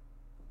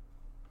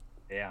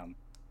 Damn.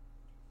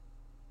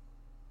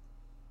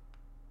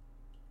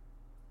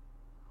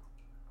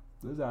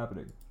 What is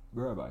happening?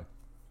 Where am I?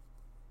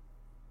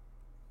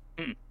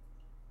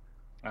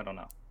 I don't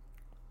know.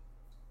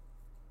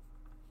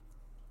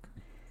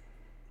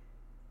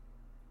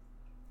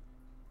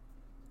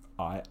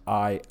 I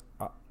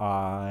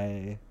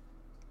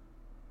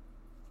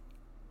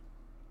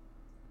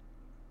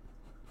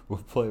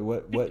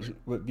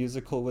what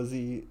musical was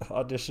he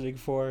auditioning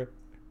for?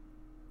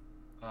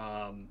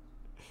 Oh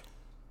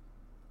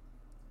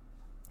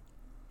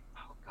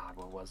God,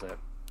 what was it?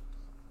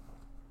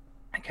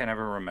 I can't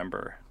ever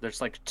remember.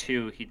 There's like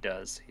two he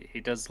does. He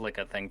does like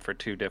a thing for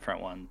two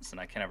different ones, and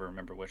I can't ever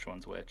remember which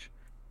one's which.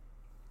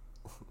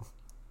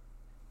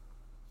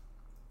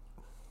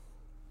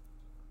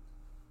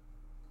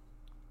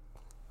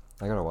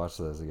 I gotta watch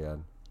this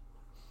again.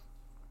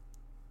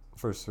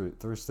 First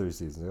three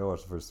seasons. I gotta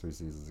watch the first 3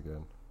 seasons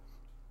again.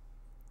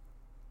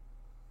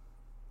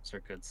 Those are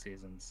good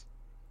seasons.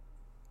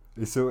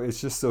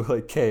 It's just so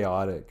like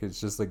chaotic. It's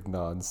just like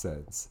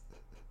nonsense.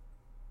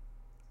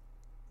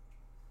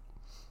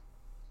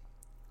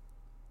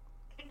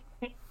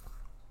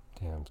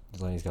 Damn,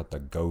 Lenny's got the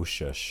go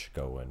shush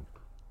going.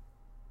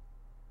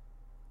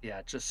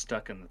 Yeah, just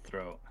stuck in the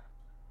throat.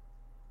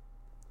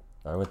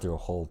 I went through a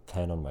whole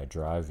 10 on my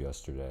drive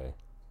yesterday.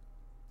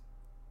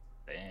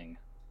 Dang.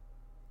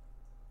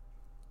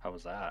 How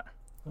was that?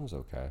 It was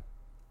okay.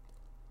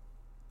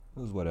 It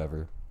was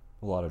whatever.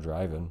 A lot of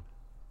driving.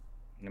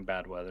 In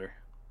bad weather.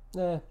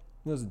 It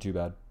wasn't too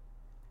bad.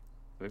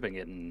 We've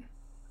been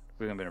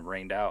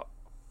rained out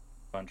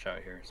a bunch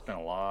out here. It's been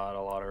a lot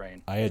of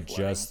rain. I had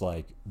just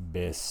like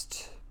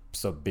missed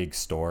some big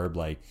storm.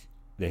 Like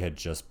they had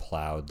just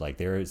plowed. Like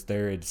there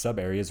in some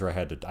areas where I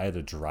had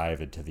to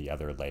drive into the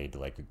other lane to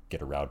like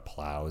get around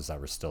plows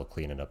that were still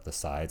cleaning up the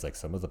sides. Like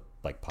some of the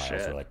like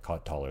piles are like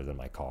taller than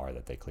my car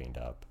that they cleaned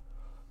up.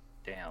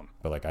 Damn.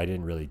 But like I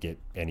didn't really get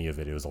any of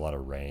it. It was a lot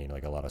of rain,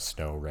 like a lot of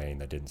snow rain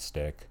that didn't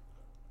stick.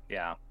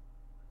 Yeah.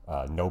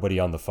 Nobody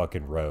on the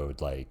fucking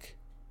road, like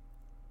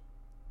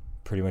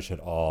pretty much at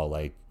all.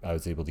 Like I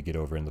was able to get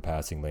over in the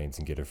passing lanes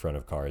and get in front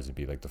of cars and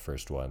be like the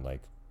first one,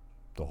 like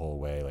the whole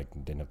way. Like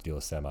didn't have to deal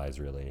with semis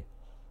really.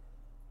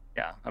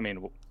 Yeah, I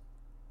mean,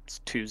 it's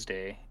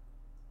Tuesday,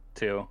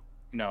 too.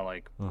 You know,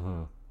 like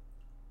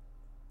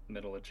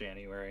middle of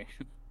January.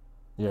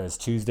 Yeah, it's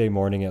Tuesday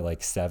morning at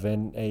like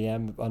 7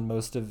 a.m. on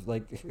most of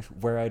like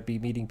where I'd be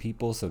meeting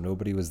people, so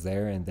nobody was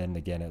there. And then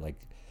again at like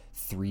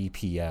 3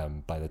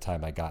 p.m. by the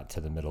time I got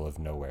to the middle of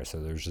nowhere, so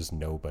there's just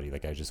nobody.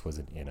 Like I just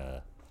wasn't in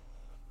a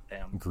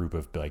group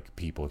of like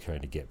people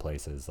trying to get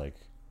places. Like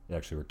it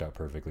actually worked out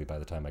perfectly by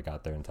the time I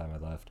got there and time I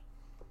left.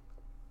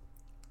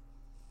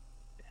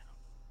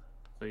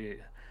 Yeah.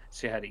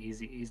 So you had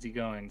easy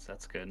goings.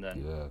 That's good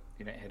then. Yeah.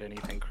 You didn't hit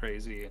anything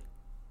crazy.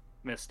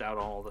 Missed out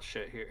on all the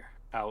shit here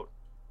out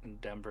in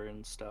Denver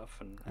and stuff,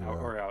 and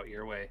out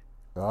your way.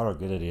 I don't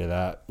get any of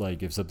that.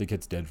 Like if something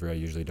hits Denver, I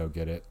usually don't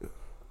get it.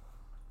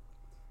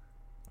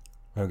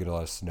 I don't get a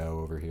lot of snow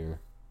over here.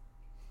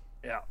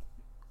 Yeah.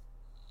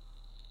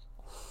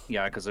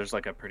 Yeah, because there's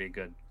like a pretty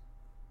good.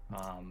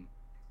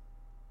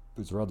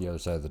 Because we're on the other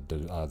side of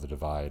the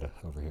divide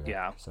over here.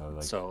 Yeah.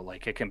 So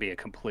like it can be a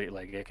complete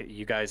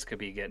you guys could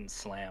be getting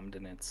slammed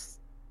and it's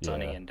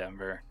sunny in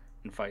Denver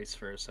and vice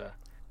versa.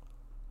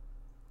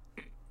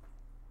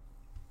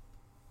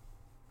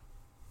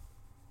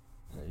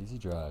 Yeah, easy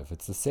drive.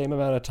 It's the same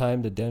amount of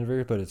time to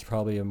Denver, but it's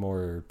probably a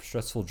more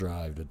stressful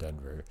drive to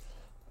Denver.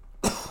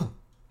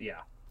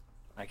 Yeah,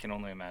 I can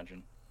only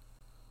imagine.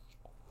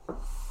 So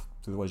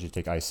otherwise you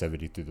take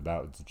I-70 through the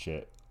mountains and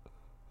shit.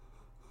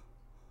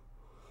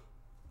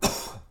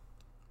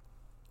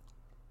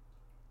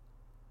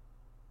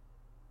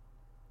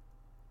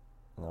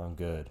 I'm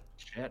good.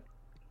 Shit.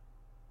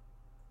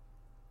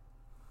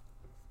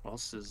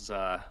 What's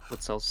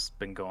else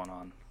been going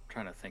on? I'm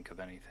trying to think of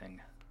anything.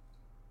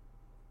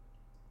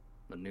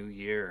 The new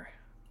year.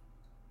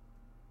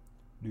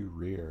 New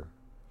rear.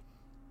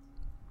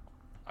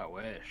 I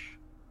wish.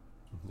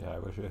 Yeah, I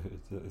wish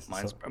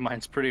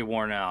Mine's pretty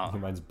worn out.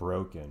 Mine's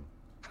broken.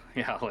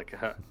 Yeah, like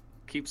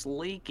keeps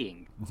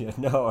leaking. Yeah,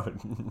 no.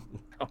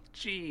 Oh,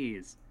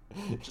 jeez.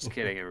 Just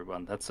kidding,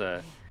 everyone. That's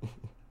a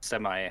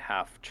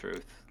semi-half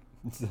truth.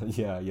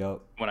 Yeah,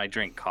 yep. When I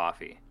drink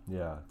coffee.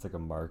 Yeah, it's like a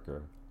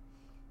marker.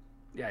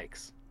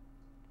 Yikes.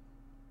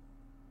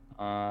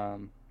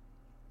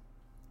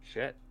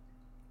 Shit.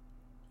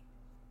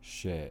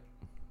 Shit.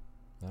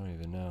 I don't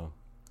even know.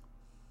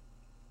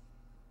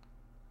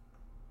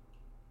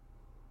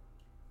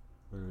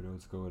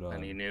 What's going on?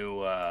 Any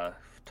new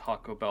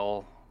Taco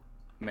Bell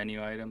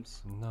menu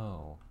items?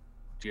 No.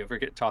 Do you ever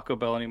get Taco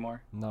Bell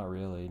anymore? Not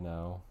really,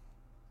 no.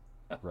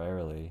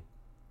 Rarely.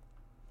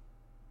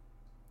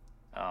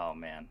 Oh,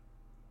 man.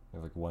 I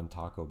have like one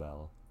Taco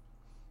Bell.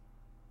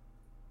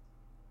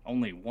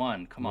 Only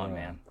one? Come on,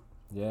 man.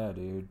 Yeah,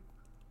 dude.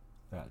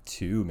 Got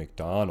 2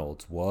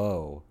 McDonald's.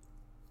 Whoa.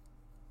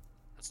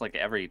 It's like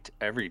every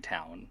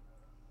town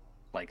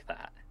like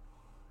that.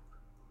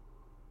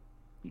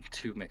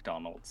 2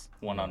 McDonald's,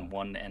 one on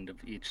one end of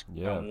each.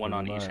 One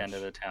on each end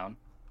of the town.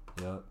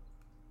 Yep.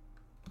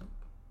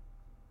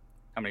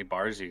 How many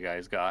bars you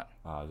guys got?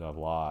 A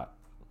lot.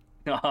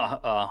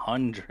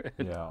 100.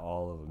 Yeah,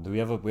 all of them. We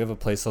have a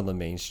place on the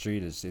main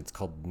street. It's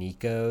called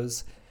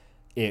Nico's.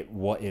 It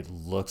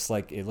looks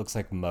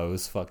like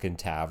Moe's fucking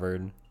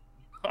tavern.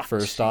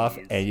 First off,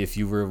 and if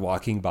you were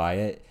walking by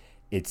it,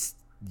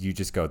 you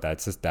just go,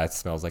 that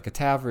smells like a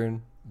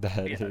tavern.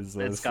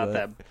 It's got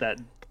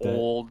that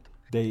old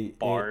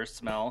bar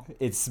smell.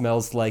 It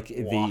smells like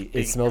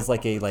it smells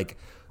like a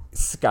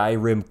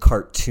Skyrim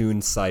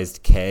cartoon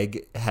sized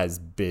keg has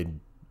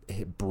been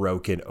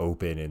broken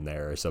open in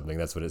there or something.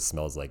 That's what it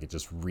smells like. It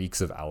just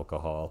reeks of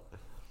alcohol.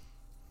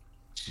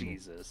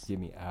 Jesus. Get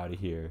me out of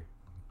here.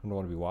 I don't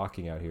want to be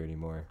walking out here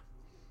anymore.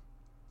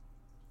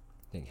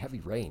 Dang, heavy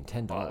rain,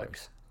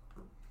 $10.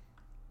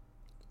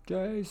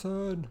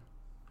 Jason.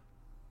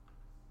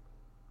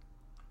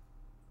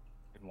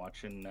 Been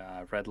watching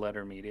Red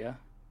Letter Media.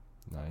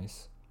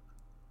 Nice.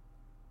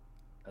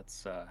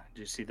 That's did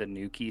you see the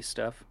Nuki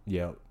stuff?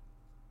 Yep.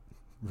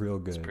 Real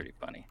good. It's pretty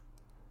funny.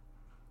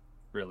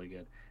 Really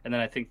good. And then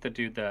I think the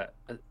dude that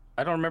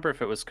I don't remember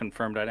if it was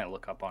confirmed. I didn't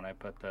look up on it,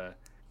 but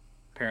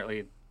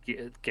apparently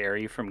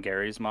Gary from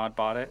Gary's Mod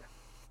bought it.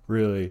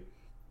 Really?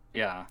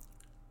 Yeah.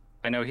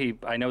 I know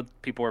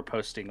people were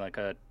posting like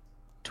a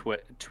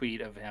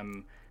tweet of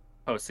him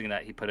posting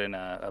that he put in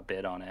a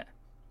bid on it.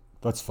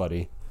 That's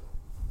funny.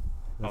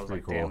 That's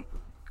pretty cool.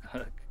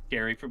 Damn.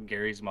 Gary from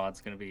Gary's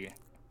Mod's gonna be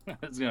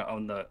is gonna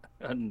own a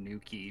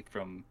Nuki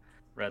from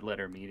Red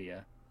Letter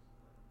Media.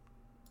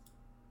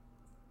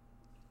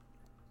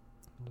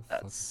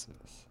 That's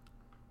this.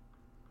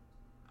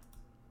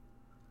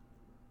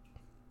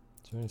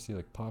 Trying to see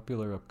like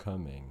popular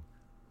upcoming.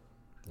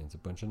 And it's a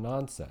bunch of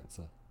nonsense.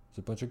 It's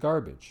a bunch of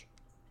garbage.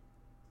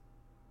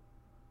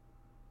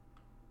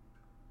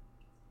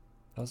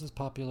 How's this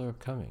popular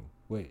upcoming?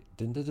 Wait,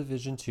 didn't the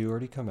Division 2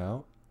 already come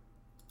out?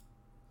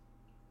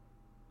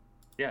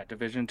 Yeah,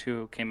 Division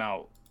 2 came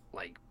out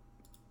like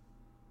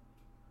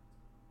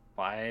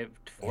 4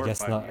 or 5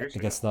 years ago. I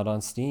guess not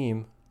on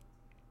Steam.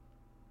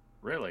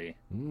 Really?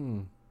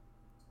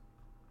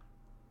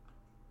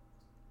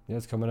 Yeah,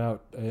 it's coming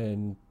out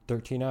in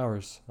 13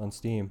 hours on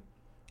Steam.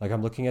 Like,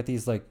 I'm looking at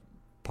these like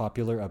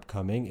popular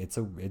upcoming. It's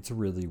a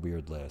really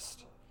weird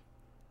list.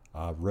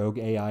 Rogue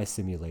AI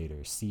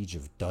Simulator, Siege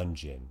of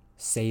Dungeon,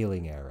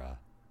 Sailing Era,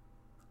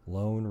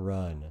 Lone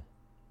Run,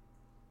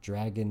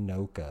 Dragon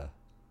Noka.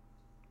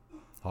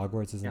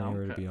 Hogwarts isn't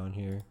anywhere to be on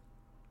here.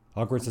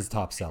 Hogwarts is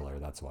top seller,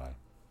 that's why.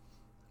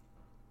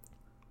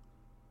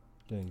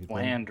 Dang,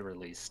 Planned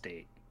release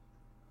date.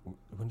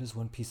 When does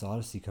One Piece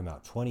Odyssey come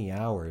out? 20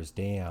 hours,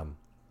 damn.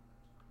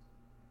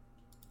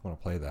 I want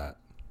to play that.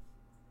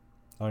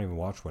 I don't even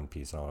watch One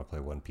Piece. I want to play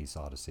One Piece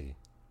Odyssey.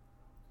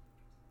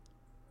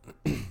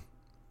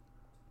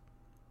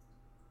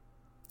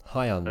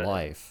 High on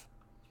Life.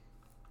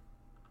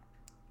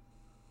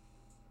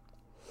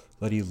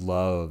 Letty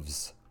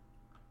loves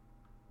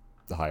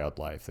the High on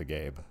Life, the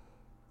game.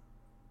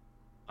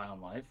 High on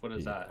Life? What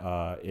is that?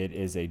 It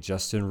is a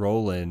Justin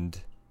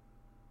Roiland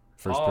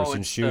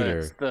first-person shooter.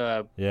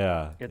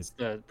 It's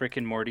the Rick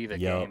and Morty,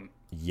 game.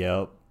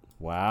 Yep.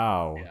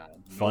 Wow. Yeah,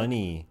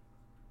 Funny.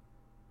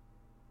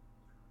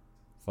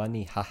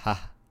 Funny, haha.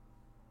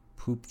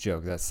 Poop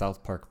joke. That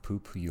South Park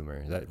poop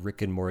humor. That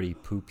Rick and Morty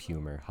poop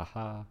humor.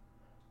 Haha.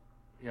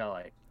 Yeah,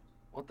 like,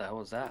 what the hell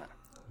was that?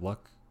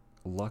 Luck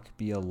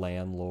be a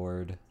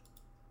landlord.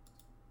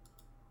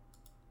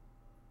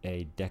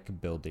 A deck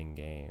building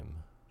game.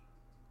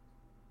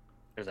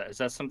 Is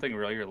that something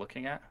real you're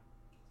looking at?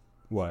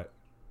 What?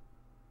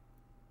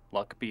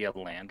 Luck be a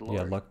landlord?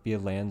 Yeah, Luck be a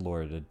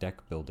landlord, a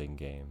deck building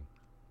game.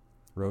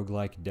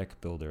 Roguelike deck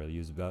builder.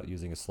 Use about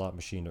using a slot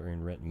machine to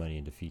earn rent money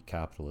and defeat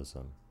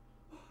capitalism.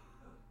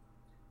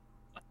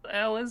 What the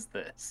hell is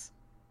this?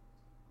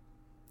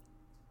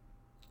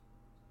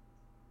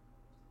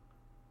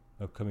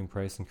 Upcoming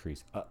price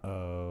increase.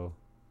 Uh-oh.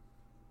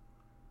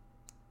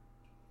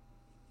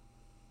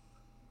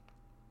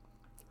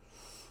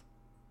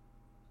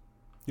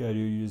 Yeah,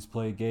 dude, you just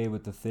play a game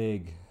with the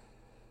Fig.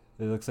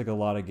 It looks like a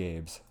lot of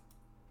games.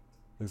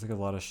 Looks like a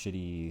lot of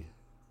shitty...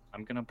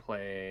 I'm gonna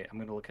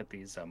look at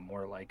these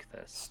more like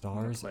this.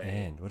 Stars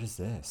End. What is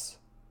this?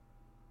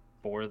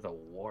 For the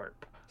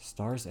Warp.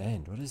 Stars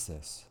End. What is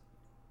this?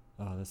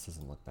 Oh, this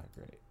doesn't look that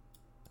great.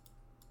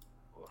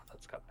 Oh,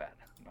 that's got bad.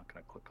 I'm not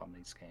gonna click on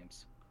these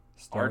games.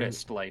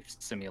 Artist Life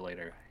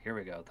Simulator. Here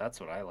we go.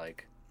 That's what I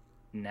like.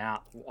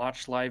 Now,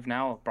 watch live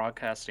now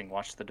broadcasting.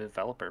 Watch the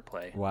developer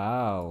play.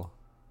 Wow.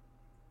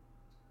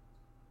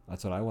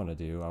 That's what I want to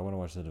do. I want to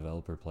watch the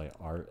developer play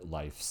Art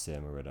Life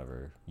Sim or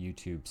whatever.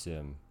 YouTuber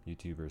Sim.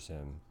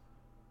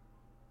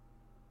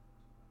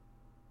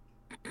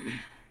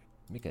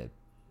 Make a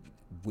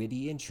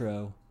witty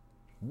intro.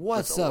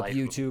 What's up,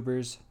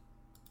 YouTubers?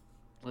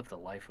 Live the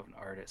life of an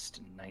artist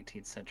in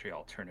 19th century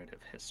alternative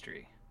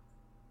history.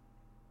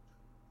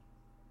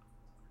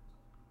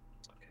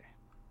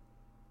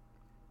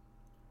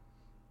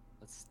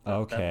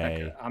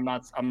 Okay. I'm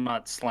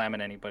not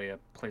slamming anybody that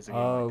plays a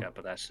game like that,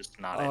 but that's just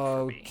not it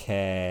for me.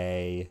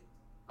 Okay.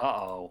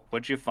 Uh-oh.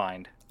 What'd you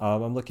find?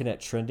 I'm looking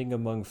at trending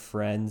among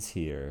friends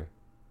here.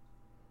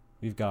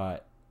 We've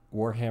got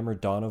Warhammer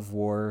Dawn of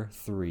War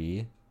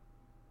 3.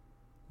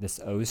 This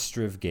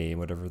Ostriv game,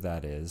 whatever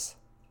that is.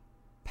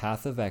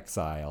 Path of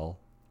Exile.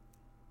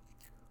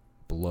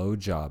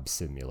 Blowjob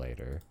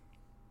Simulator.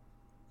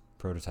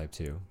 Prototype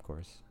 2, of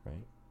course,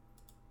 right?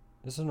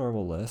 This is a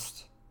normal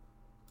list.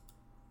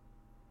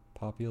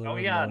 Popular. Oh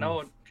yeah,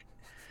 no.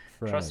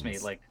 Trust me,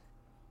 like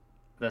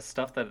the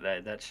stuff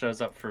that shows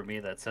up for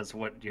me that says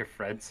what your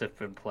friends have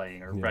been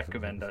playing or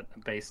recommend it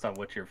based on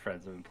what your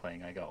friends have been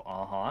playing. I go,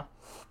 uh-huh.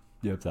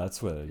 Yep,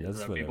 that's what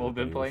people have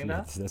been playing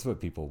that. That's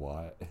what people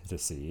want to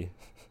see.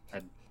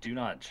 And do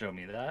not show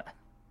me that.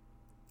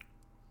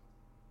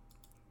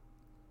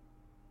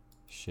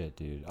 Shit,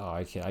 dude. Oh,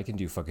 I can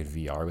do fucking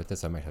VR with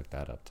this. I might hook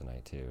that up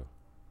tonight too.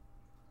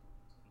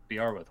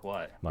 VR with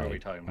what? What are we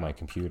talking about? My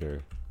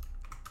computer.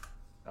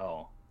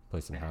 Oh.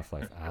 Play some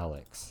Half-Life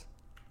Alyx.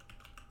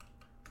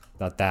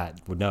 Not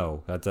that.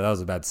 No, that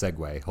was a bad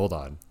segue. Hold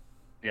on.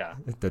 Yeah.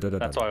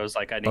 That's why I was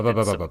like, I need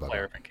some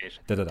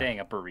clarification. Dang,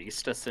 a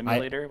barista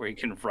simulator where you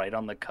can write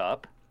on the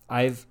cup?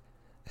 I'm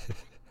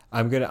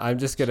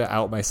just gonna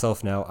out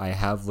myself now. I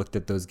have looked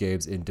at those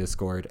games in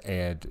Discord,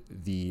 and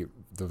the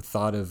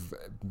thought of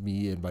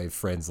me and my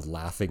friends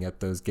laughing at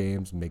those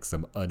games makes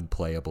them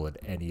unplayable in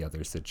any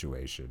other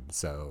situation.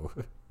 So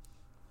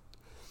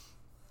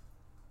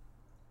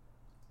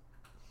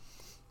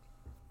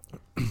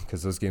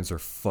because those games are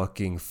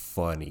fucking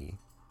funny.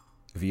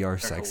 VR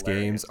sex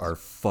games are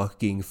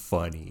fucking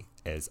funny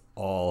as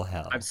all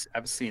hell.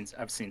 I've seen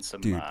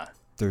some. Dude,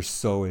 they're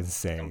so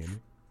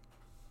insane.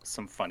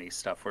 Some funny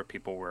stuff where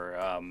people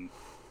were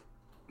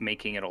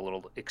making it a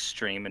little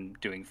extreme and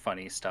doing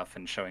funny stuff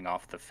and showing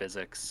off the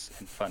physics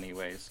in funny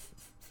ways.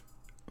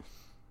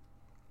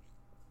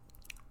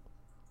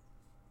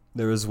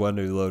 There was one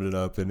who loaded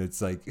up and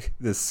it's like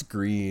this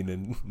screen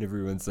and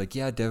everyone's like,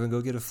 yeah, Devin, go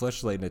get a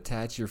fleshlight and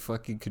attach your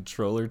fucking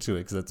controller to it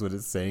because that's what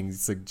it's saying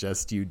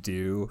suggest you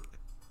do.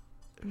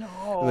 No.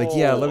 Like,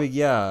 let me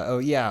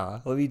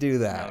do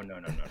that.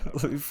 No.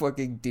 Let me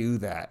fucking do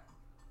that.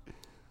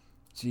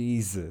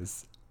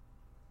 Jesus.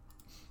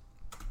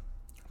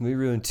 Let me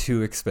ruin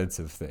two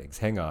expensive things.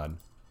 Hang on.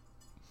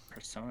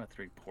 Persona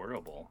 3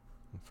 Portable.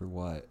 For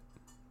what?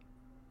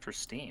 For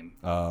Steam.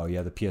 Oh,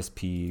 yeah, the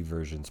PSP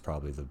version's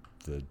probably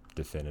the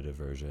definitive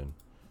version.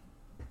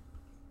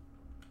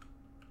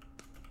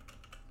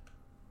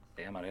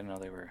 Damn, I didn't know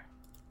they were...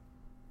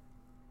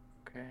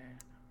 Okay.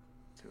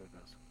 Let's see what it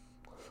does.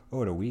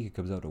 Oh, in a week? It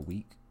comes out in a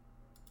week?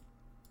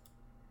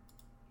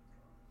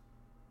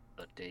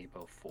 The day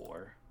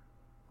before.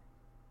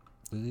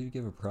 Does it even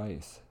give a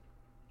price?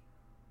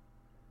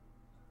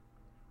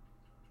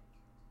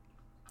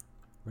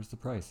 Where's the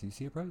price? Do you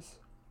see a price?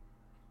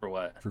 For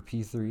what? For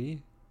P3?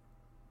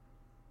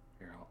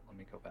 Here, let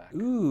me go back.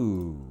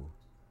 Ooh.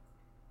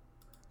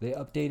 They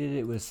updated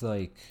it with,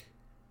 like,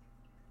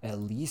 at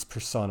least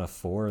Persona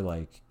 4,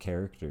 like,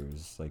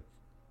 characters. Like,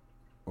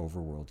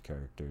 overworld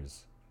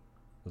characters.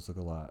 Those look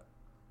a lot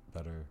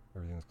better.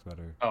 Everything looks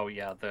better. Oh,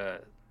 yeah,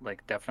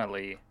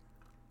 definitely...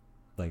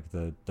 Like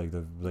the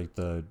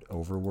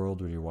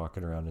overworld where you're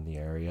walking around in the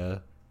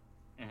area.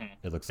 Mm-hmm.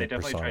 It looks like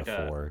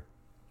Persona 4.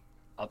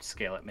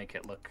 Upscale it, make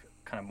it look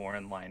kind of more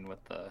in line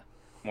with the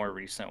more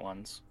recent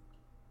ones.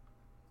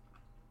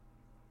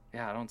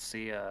 Yeah, I don't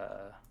see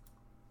a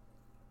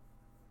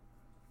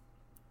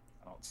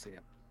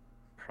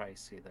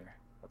price either.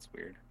 That's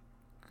weird.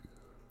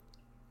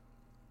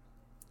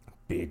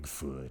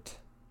 Bigfoot.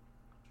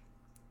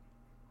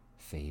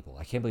 Fable.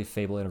 I can't believe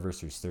Fable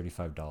Anniversary is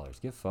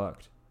 $35. Get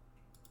fucked.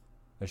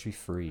 That should be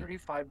free.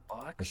 $35?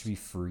 That should be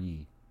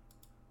free.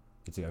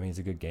 It's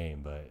a good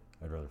game, but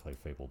I'd rather play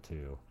Fable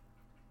 2.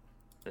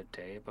 The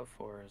Day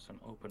Before is an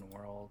open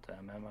world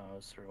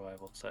MMO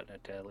survival set in a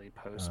deadly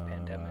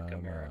post-pandemic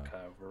America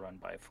overrun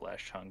by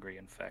flesh-hungry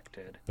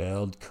infected.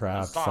 Build,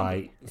 craft,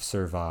 fight,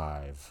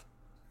 survive.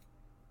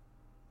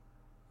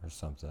 Or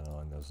something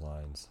along those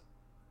lines.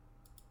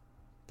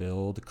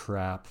 Build,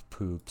 crap,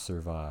 poop,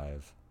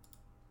 survive.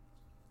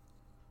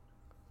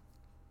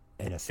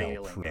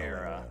 NFL Pro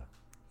Era.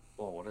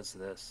 Whoa, what is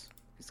this?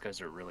 These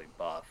guys are really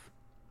buff.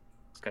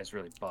 This guy's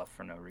really buff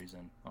for no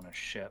reason on a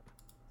ship.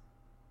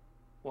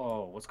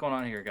 Whoa, what's going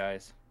on here,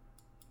 guys?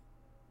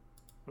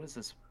 What is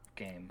this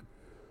game?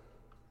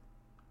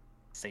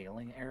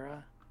 Sailing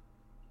Era?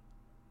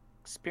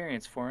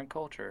 Experience foreign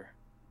culture.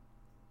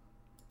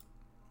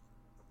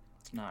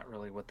 It's not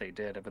really what they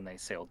did when they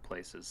sailed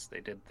places.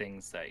 They did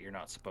things that you're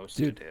not supposed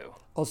to do.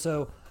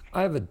 Also,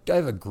 I have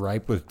a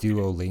gripe with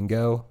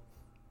Duolingo.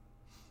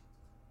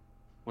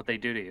 What they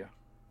do to you?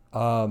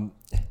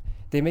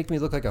 They make me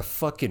look like a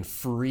fucking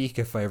freak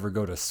if I ever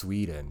go to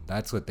Sweden.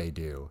 That's what they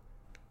do.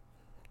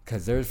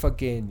 Cause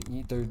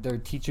they're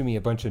teaching me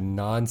a bunch of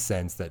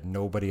nonsense that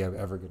nobody I'm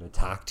ever gonna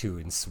talk to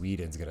in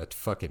Sweden's gonna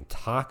fucking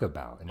talk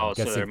about. And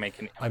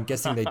I'm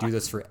guessing they do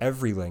this for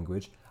every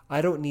language.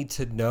 I don't need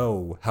to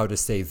know how to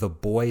say the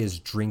boy is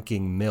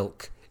drinking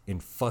milk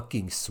in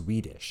fucking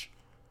Swedish.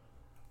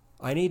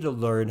 I need to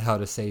learn how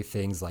to say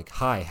things like,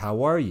 hi,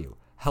 how are you?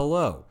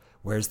 Hello,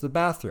 where's the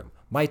bathroom?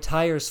 My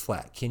tire's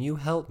flat, can you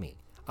help me?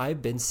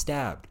 I've been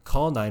stabbed,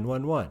 call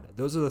 911.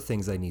 Those are the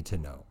things I need to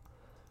know.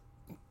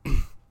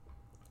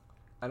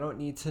 I don't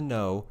need to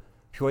know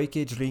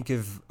Pioike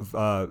Drinkiv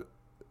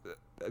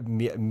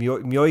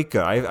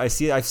Mioika. I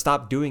see I've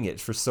stopped doing it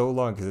for so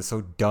long because it's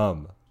so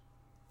dumb.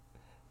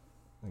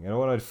 Like, I don't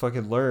want to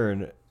fucking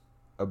learn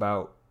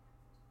about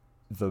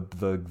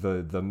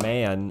the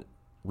man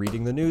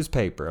reading the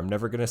newspaper. I'm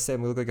never gonna say I'm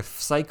gonna look like a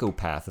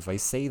psychopath if I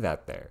say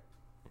that there.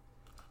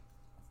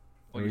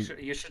 Well,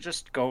 you should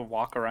just go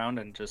walk around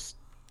and just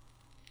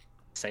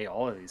say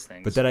all of these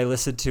things. But then I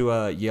listened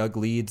to Yug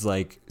Leed's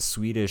like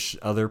Swedish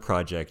other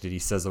project, and he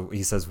says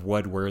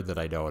one word that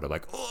I know, and I'm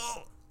like,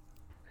 oh,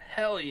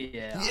 hell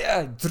yeah,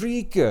 yeah,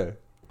 dricka.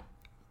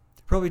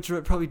 Probably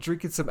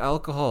drinking some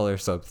alcohol or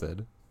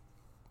something.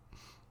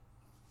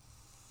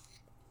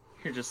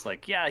 You're just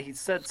like, yeah, he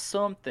said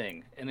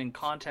something, and in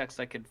context,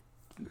 I could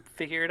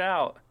figure it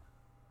out.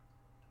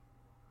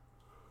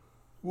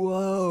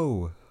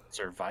 Whoa.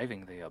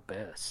 Surviving the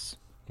abyss.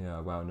 Yeah,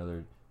 wow,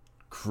 another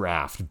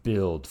craft,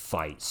 build,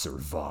 fight,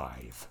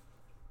 survive.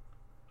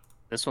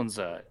 This one's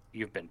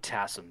you've been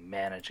tasked with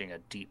managing a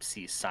deep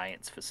sea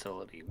science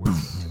facility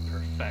working to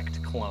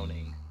perfect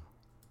cloning.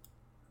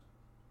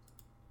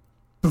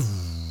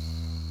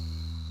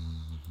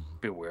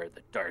 Beware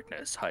the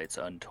darkness hides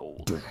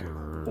untold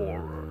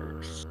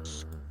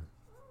horrors.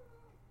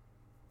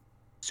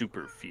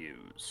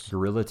 Superfuse.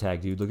 Gorilla Tag,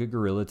 dude. Look at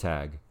Gorilla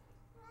Tag.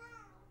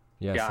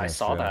 Yes, yeah, I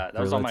saw that.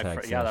 That was on my.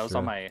 That was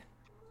on my.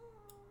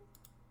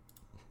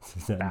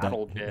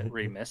 Battle bit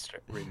remaster.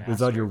 It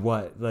was on your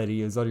what,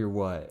 Letty? It was on your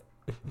what?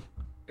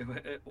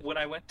 When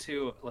I went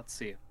to, let's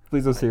see.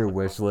 Please don't say your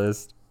wish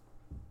list.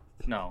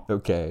 No.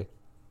 Okay.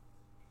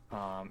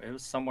 It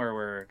was somewhere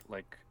where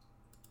like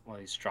one of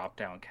these drop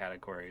down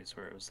categories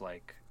where it was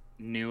like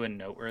new and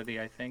noteworthy.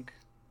 I think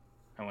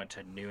I went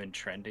to new and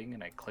trending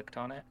and I clicked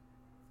on it.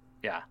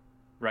 Yeah,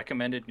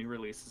 recommended new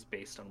releases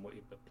based on what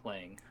you've been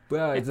playing.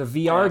 Well, it's a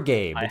VR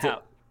game. I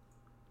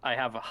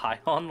have a High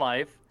on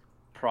Life,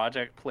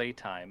 Project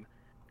Playtime,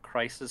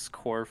 Crisis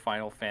Core,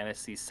 Final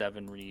Fantasy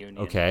VII Reunion.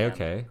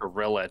 Okay.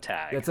 Gorilla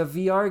Tag. It's a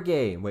VR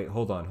game. Wait,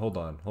 hold on. We're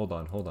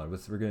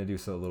gonna do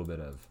a little bit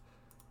of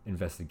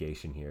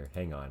investigation here.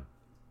 Hang on.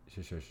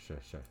 Shush.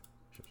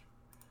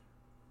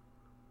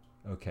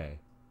 Okay.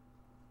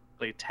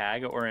 Play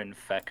tag or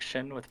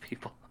infection with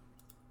people.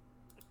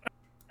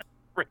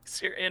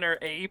 Raise your inner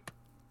ape.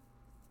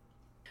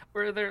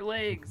 Where are their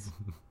legs?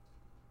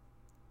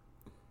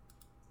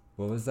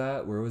 What was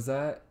that? Where was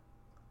that?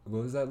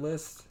 What was that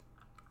list?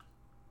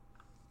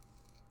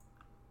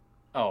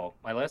 Oh,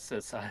 my list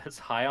is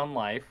High on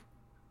Life,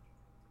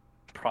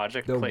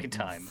 Project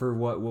Playtime. For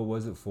what? What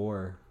was it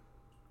for?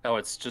 Oh,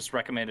 it's just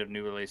recommended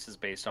new releases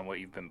based on what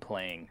you've been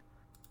playing.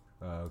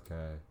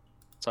 Okay.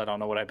 So I don't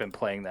know what I've been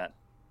playing that.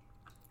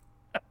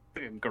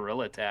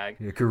 Gorilla Tag.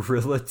 Yeah,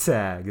 Gorilla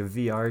Tag, a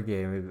VR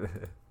game.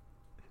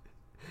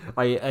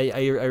 I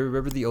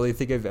remember the only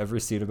thing I've ever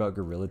seen about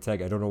Gorilla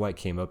Tag. I don't know why it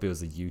came up. It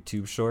was a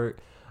YouTube short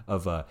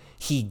of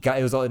it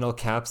was all in all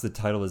caps. The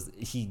title was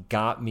 "He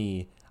Got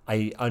Me."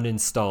 I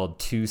uninstalled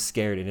Too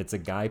Scared, and it's a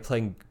guy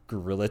playing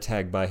Gorilla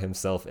Tag by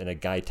himself, and a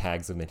guy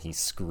tags him and he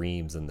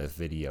screams, and the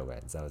video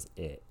ends. That was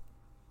it.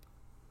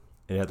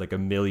 It had like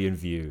 1 million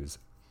views.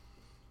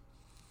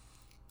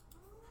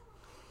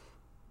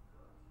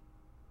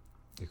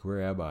 Like,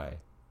 where am I?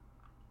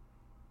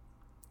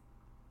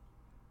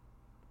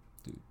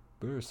 Dude,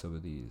 where are some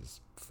of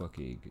these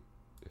fucking...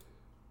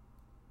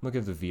 Look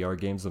at the VR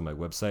games on my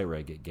website where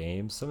I get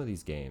games. Some of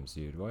these games,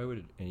 dude, why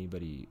would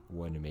anybody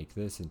want to make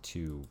this and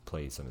to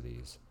play some of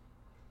these?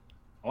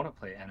 I want to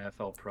play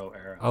NFL Pro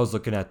Era. I was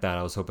looking at that.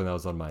 I was hoping that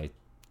was on my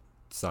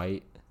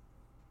site.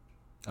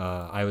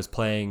 I was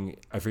playing,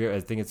 I forget, I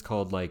think it's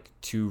called like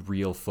Too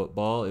Real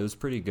Football. It was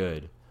pretty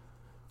good.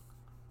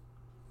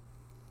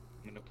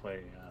 I'm going to play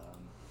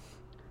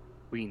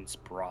Queen's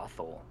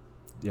Brothel.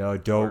 Yo,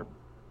 don't.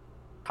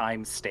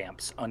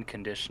 Timestamps,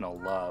 Unconditional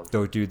Love.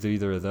 Don't do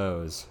either of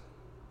those.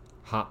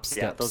 Hop,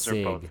 step, yeah, those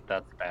sig. are both.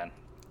 That's bad.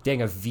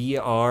 Dang, a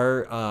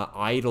VR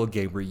idol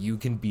game where you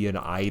can be an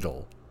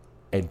idol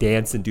and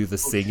dance and do the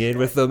singing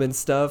with them and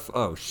stuff.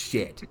 Oh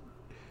shit.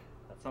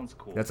 That sounds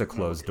cool. That's a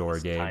closed door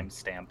game.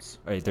 Timestamps.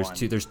 All right,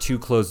 there's two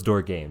closed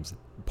door games: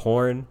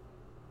 porn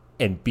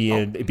and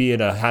being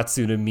a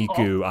Hatsune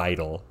Miku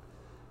idol.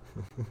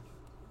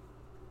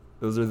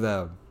 Those are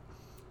them.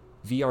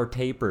 VR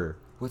Paper.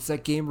 What's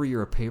that game where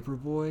you're a paper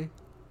boy?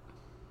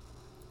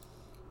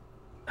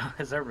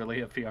 Is that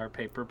really a VR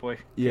Paperboy?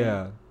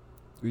 Yeah.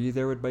 Were you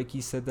there when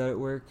Mikey said that at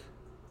work?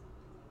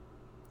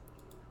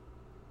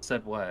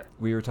 Said what?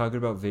 We were talking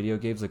about video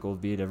games, like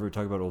me and Everett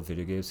talking about old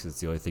video games because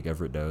it's the only thing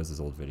Everett knows is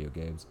old video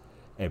games.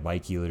 And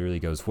Mikey literally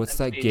goes, "What's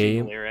that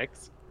game?"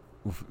 Lyrics.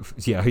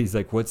 Yeah, he's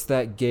like, "What's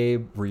that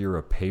game where you're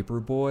a paper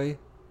boy?"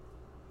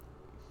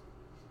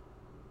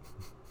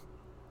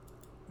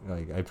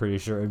 Like, I'm pretty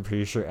sure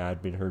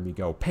admin heard me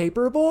go,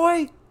 "Paper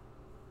boy."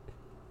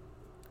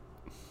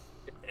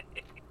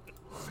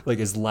 Like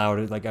as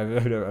loud, like I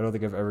don't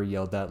think I've ever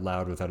yelled that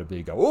loud without a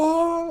big go.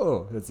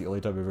 Whoa! That's the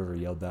only time I've ever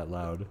yelled that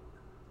loud.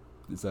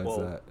 Besides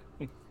that,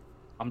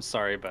 I'm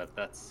sorry, but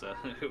that's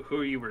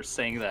who you were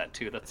saying that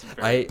to. That's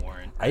very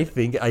boring. I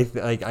think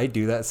I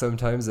do that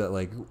sometimes at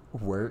like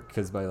work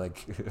because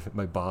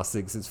my boss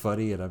thinks it's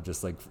funny and I'm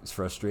just like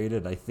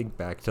frustrated. I think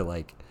back to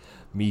like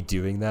me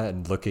doing that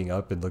and looking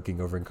up and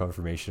looking over in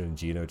confirmation and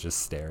Gino just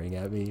staring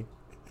at me,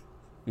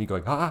 me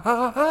going ha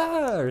ha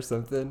ha or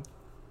something.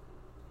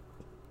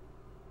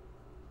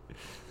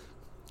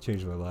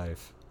 Changed my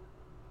life.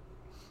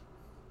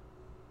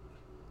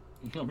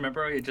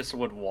 Remember how you just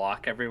would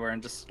walk everywhere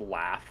and just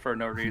laugh for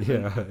no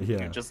reason? Yeah.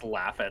 You'd just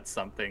laugh at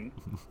something.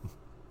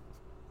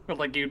 Or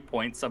like you'd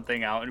point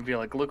something out and be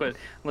like, look at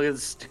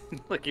this,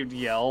 like you'd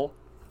yell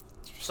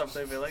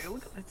something and be like,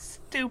 look at that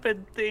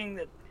stupid thing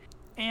that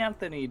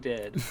Anthony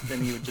did.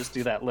 Then you would just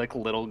do that like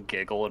little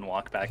giggle and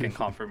walk back in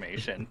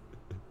confirmation.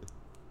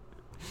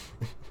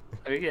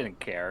 You didn't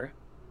care.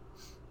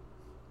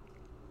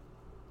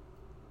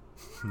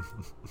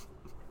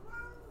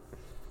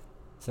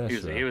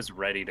 He was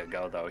ready to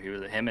go though.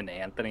 Him and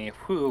Anthony.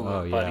 Whew,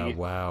 oh buddy. yeah!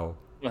 Wow.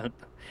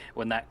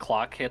 When that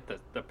clock hit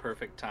the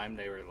perfect time,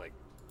 they were like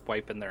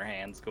wiping their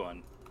hands,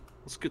 going,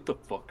 "Let's get the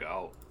fuck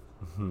out."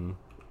 Mm-hmm.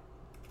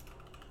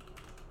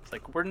 It's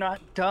like we're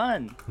not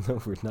done. No,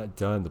 we're not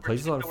done. The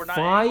place is on we're fire.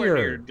 Not anywhere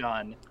near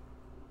done.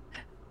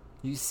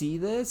 You see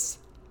this?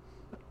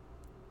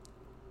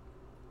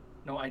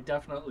 No, I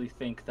definitely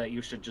think that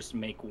you should just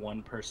make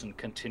one person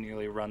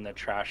continually run the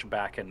trash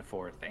back and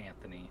forth,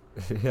 Anthony.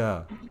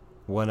 Yeah.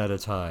 One at a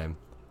time.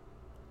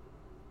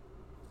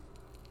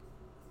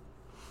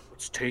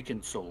 What's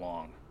taking so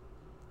long?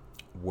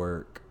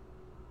 Work.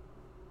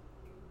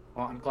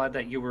 Well, I'm glad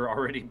that you were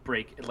already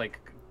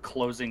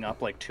closing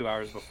up like 2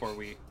 hours before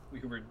we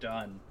were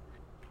done.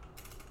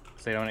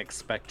 So they don't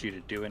expect you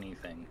to do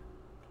anything.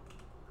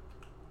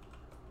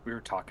 We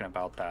were talking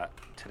about that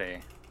today,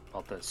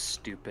 about the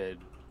stupid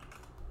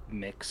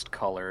mixed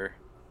color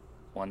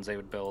ones they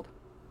would build.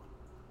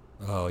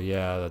 Oh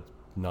yeah, that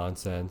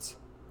nonsense.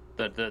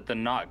 The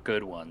not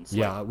good ones.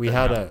 Yeah,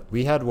 like,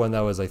 we had one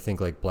that was I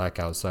think like black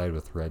outside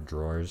with red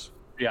drawers.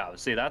 Yeah,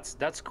 see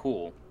that's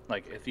cool.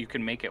 Like if you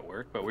can make it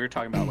work, but we were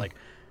talking about like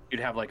you'd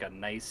have like a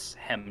nice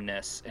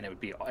hemness and it would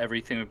be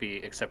everything would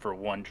be except for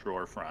one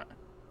drawer front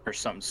or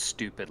something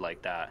stupid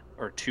like that,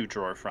 or two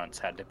drawer fronts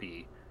had to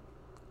be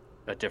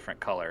a different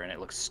color and it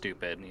looks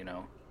stupid, you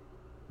know.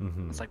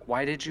 Mm-hmm. It's like,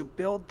 why did you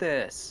build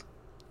this?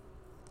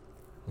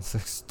 It's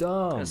like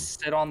dumb.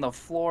 Just sit on the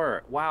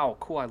floor. Wow,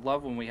 cool. I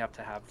love when we have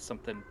to have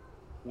something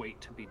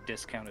wait to be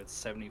discounted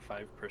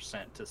 75%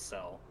 to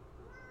sell.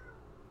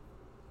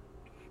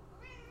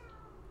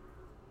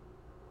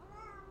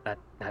 That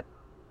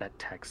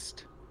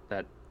text,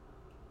 that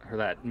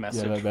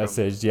message. Yeah, that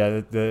message.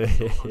 Yeah,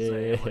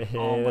 Jose, like,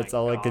 oh that's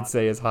all God. I could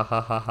say is ha ha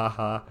ha ha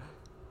ha.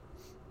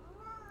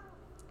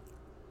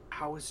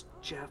 How is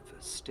Jeff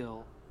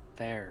still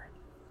there?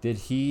 Did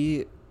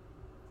he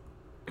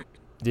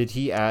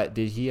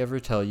ever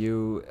tell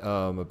you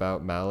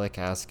about Malik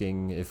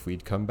asking if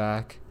we'd come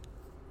back?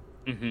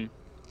 Mm-hmm.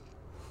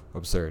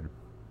 Absurd.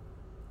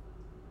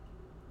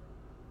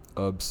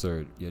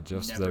 Yeah,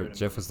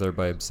 Jeff was there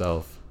by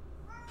himself.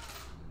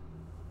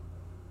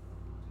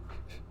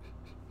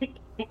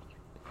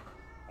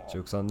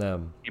 Joke's on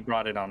them. He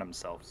brought it on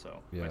himself, so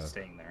Yeah. by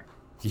staying there.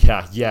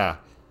 Yeah.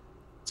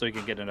 So he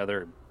can get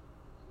another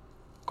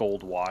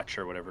gold watch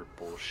or whatever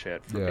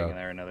bullshit for Yeah. being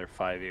there another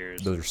 5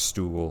 years. Another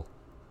stool.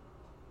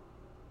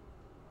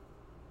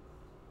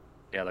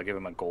 Yeah, they'll give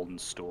him a golden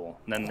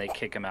stool. And then they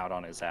kick him out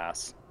on his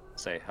ass.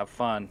 Say, have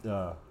fun.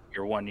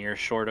 You're 1 year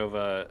short of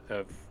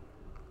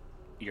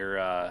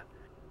your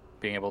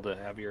being able to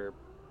have your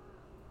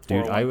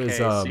Dude,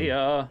 401k. See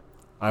ya.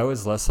 I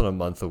was less than a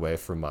month away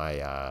from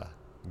my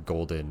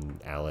golden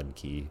Allen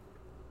key.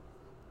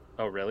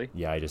 Oh really?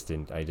 Yeah, I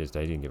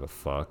didn't give a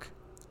fuck.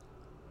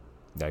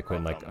 Yeah, I quit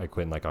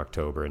in like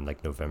October, and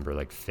like November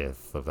like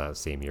 5th of that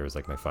same year was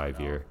like my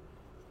 5-year.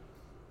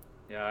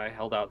 Yeah, I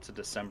held out to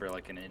December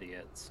like an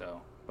idiot.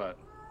 So, but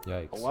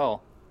yikes. Oh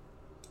well.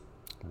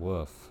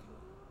 Woof.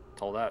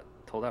 Told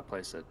that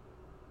place to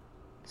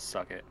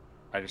suck it.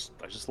 I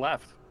just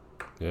left.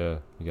 Yeah,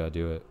 you gotta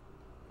do it.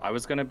 I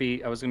was gonna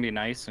be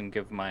nice and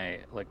give my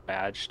like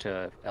badge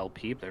to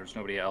LP, but there was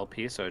nobody at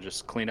LP, so I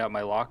just cleaned out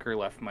my locker,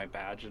 left my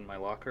badge in my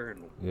locker,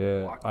 and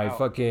walked out.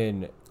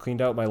 Fucking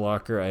cleaned out my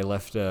locker. I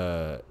left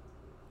a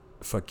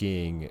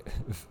fucking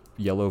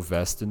yellow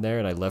vest in there,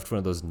 and I left one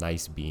of those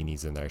nice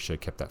beanies in there. I should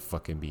have kept that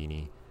fucking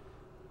beanie.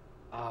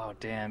 Oh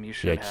damn, you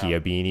should. Yeah, Kia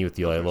beanie with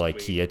the little like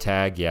Kia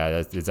tag. Yeah,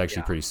 it's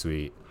actually pretty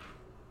sweet.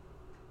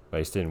 But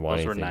I just didn't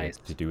want anything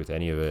to do with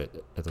any of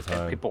it at the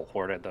time. People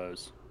hoarded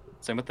those.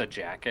 Same with the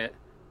jacket.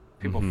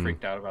 People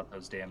freaked out about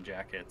those damn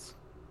jackets.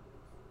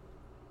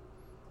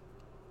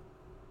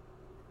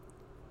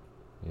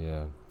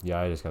 Yeah,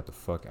 I just got the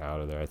fuck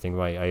out of there. I think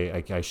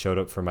I showed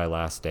up for my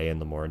last day in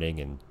the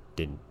morning and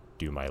didn't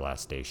do my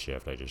last day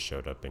shift. I just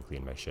showed up and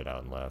cleaned my shit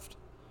out and left.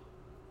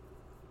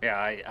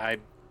 Yeah,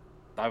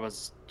 I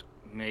was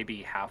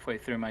maybe halfway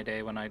through my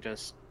day when I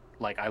just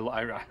like I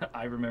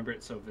remember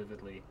it so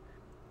vividly.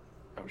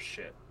 Oh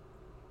shit.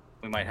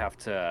 We might have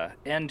to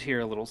end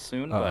here a little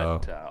soon,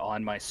 but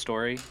on my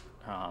story,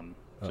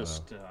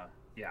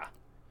 yeah.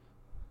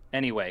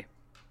 Anyway,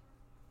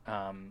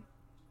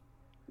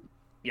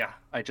 yeah,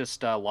 I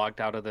just logged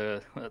out of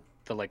the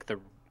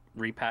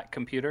repack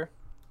computer.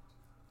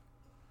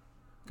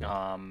 Okay.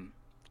 I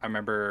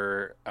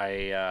remember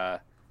I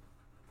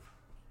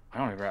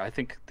don't remember. I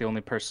think the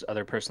only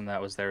other person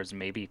that was there was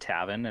maybe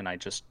Tavin, and I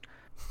just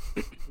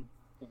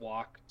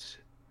walked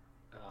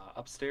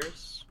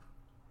upstairs.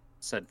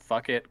 Said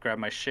fuck it, grabbed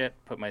my shit,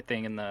 put my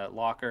thing in the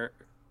locker,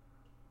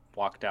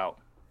 walked out.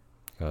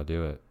 Gotta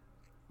do it.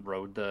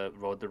 Rode the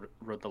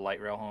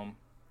light rail home.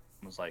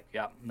 Was like,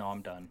 yeah, no,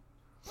 I'm done.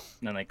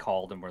 And then they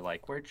called and were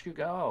like, where'd you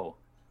go?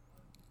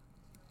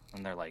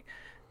 And they're like,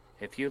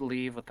 if you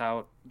leave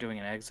without doing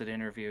an exit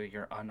interview,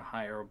 you're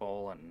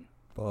unhireable and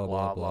blah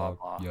blah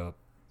blah. Yep.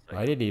 Like,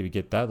 I didn't even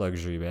get that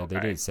luxury, man. Okay.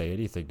 They didn't say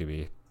anything to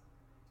me.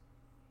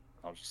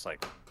 I was just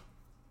like,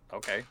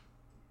 okay.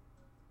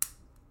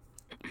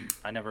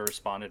 I never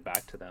responded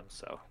back to them,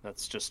 so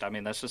that's just how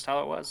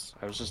it was.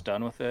 I was just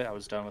done with it. I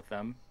was done with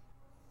them.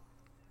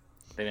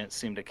 They didn't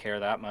seem to care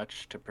that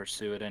much to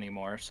pursue it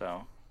anymore,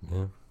 so.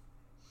 Yeah.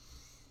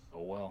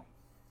 Oh well.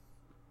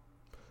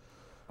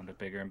 On to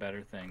bigger and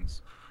better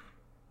things.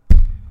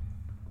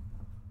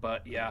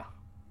 But yeah.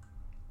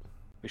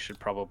 We should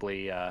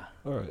probably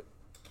Alright.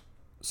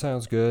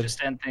 Sounds good.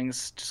 just end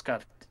things. Just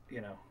got,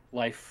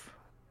 life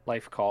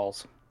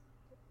calls.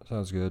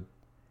 Sounds good.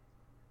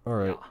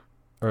 Alright. Yeah.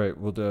 All right,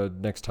 we'll do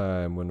next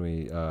time when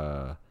we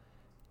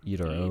eat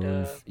our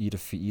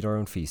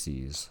own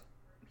feces.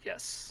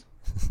 Yes.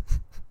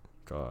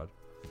 God.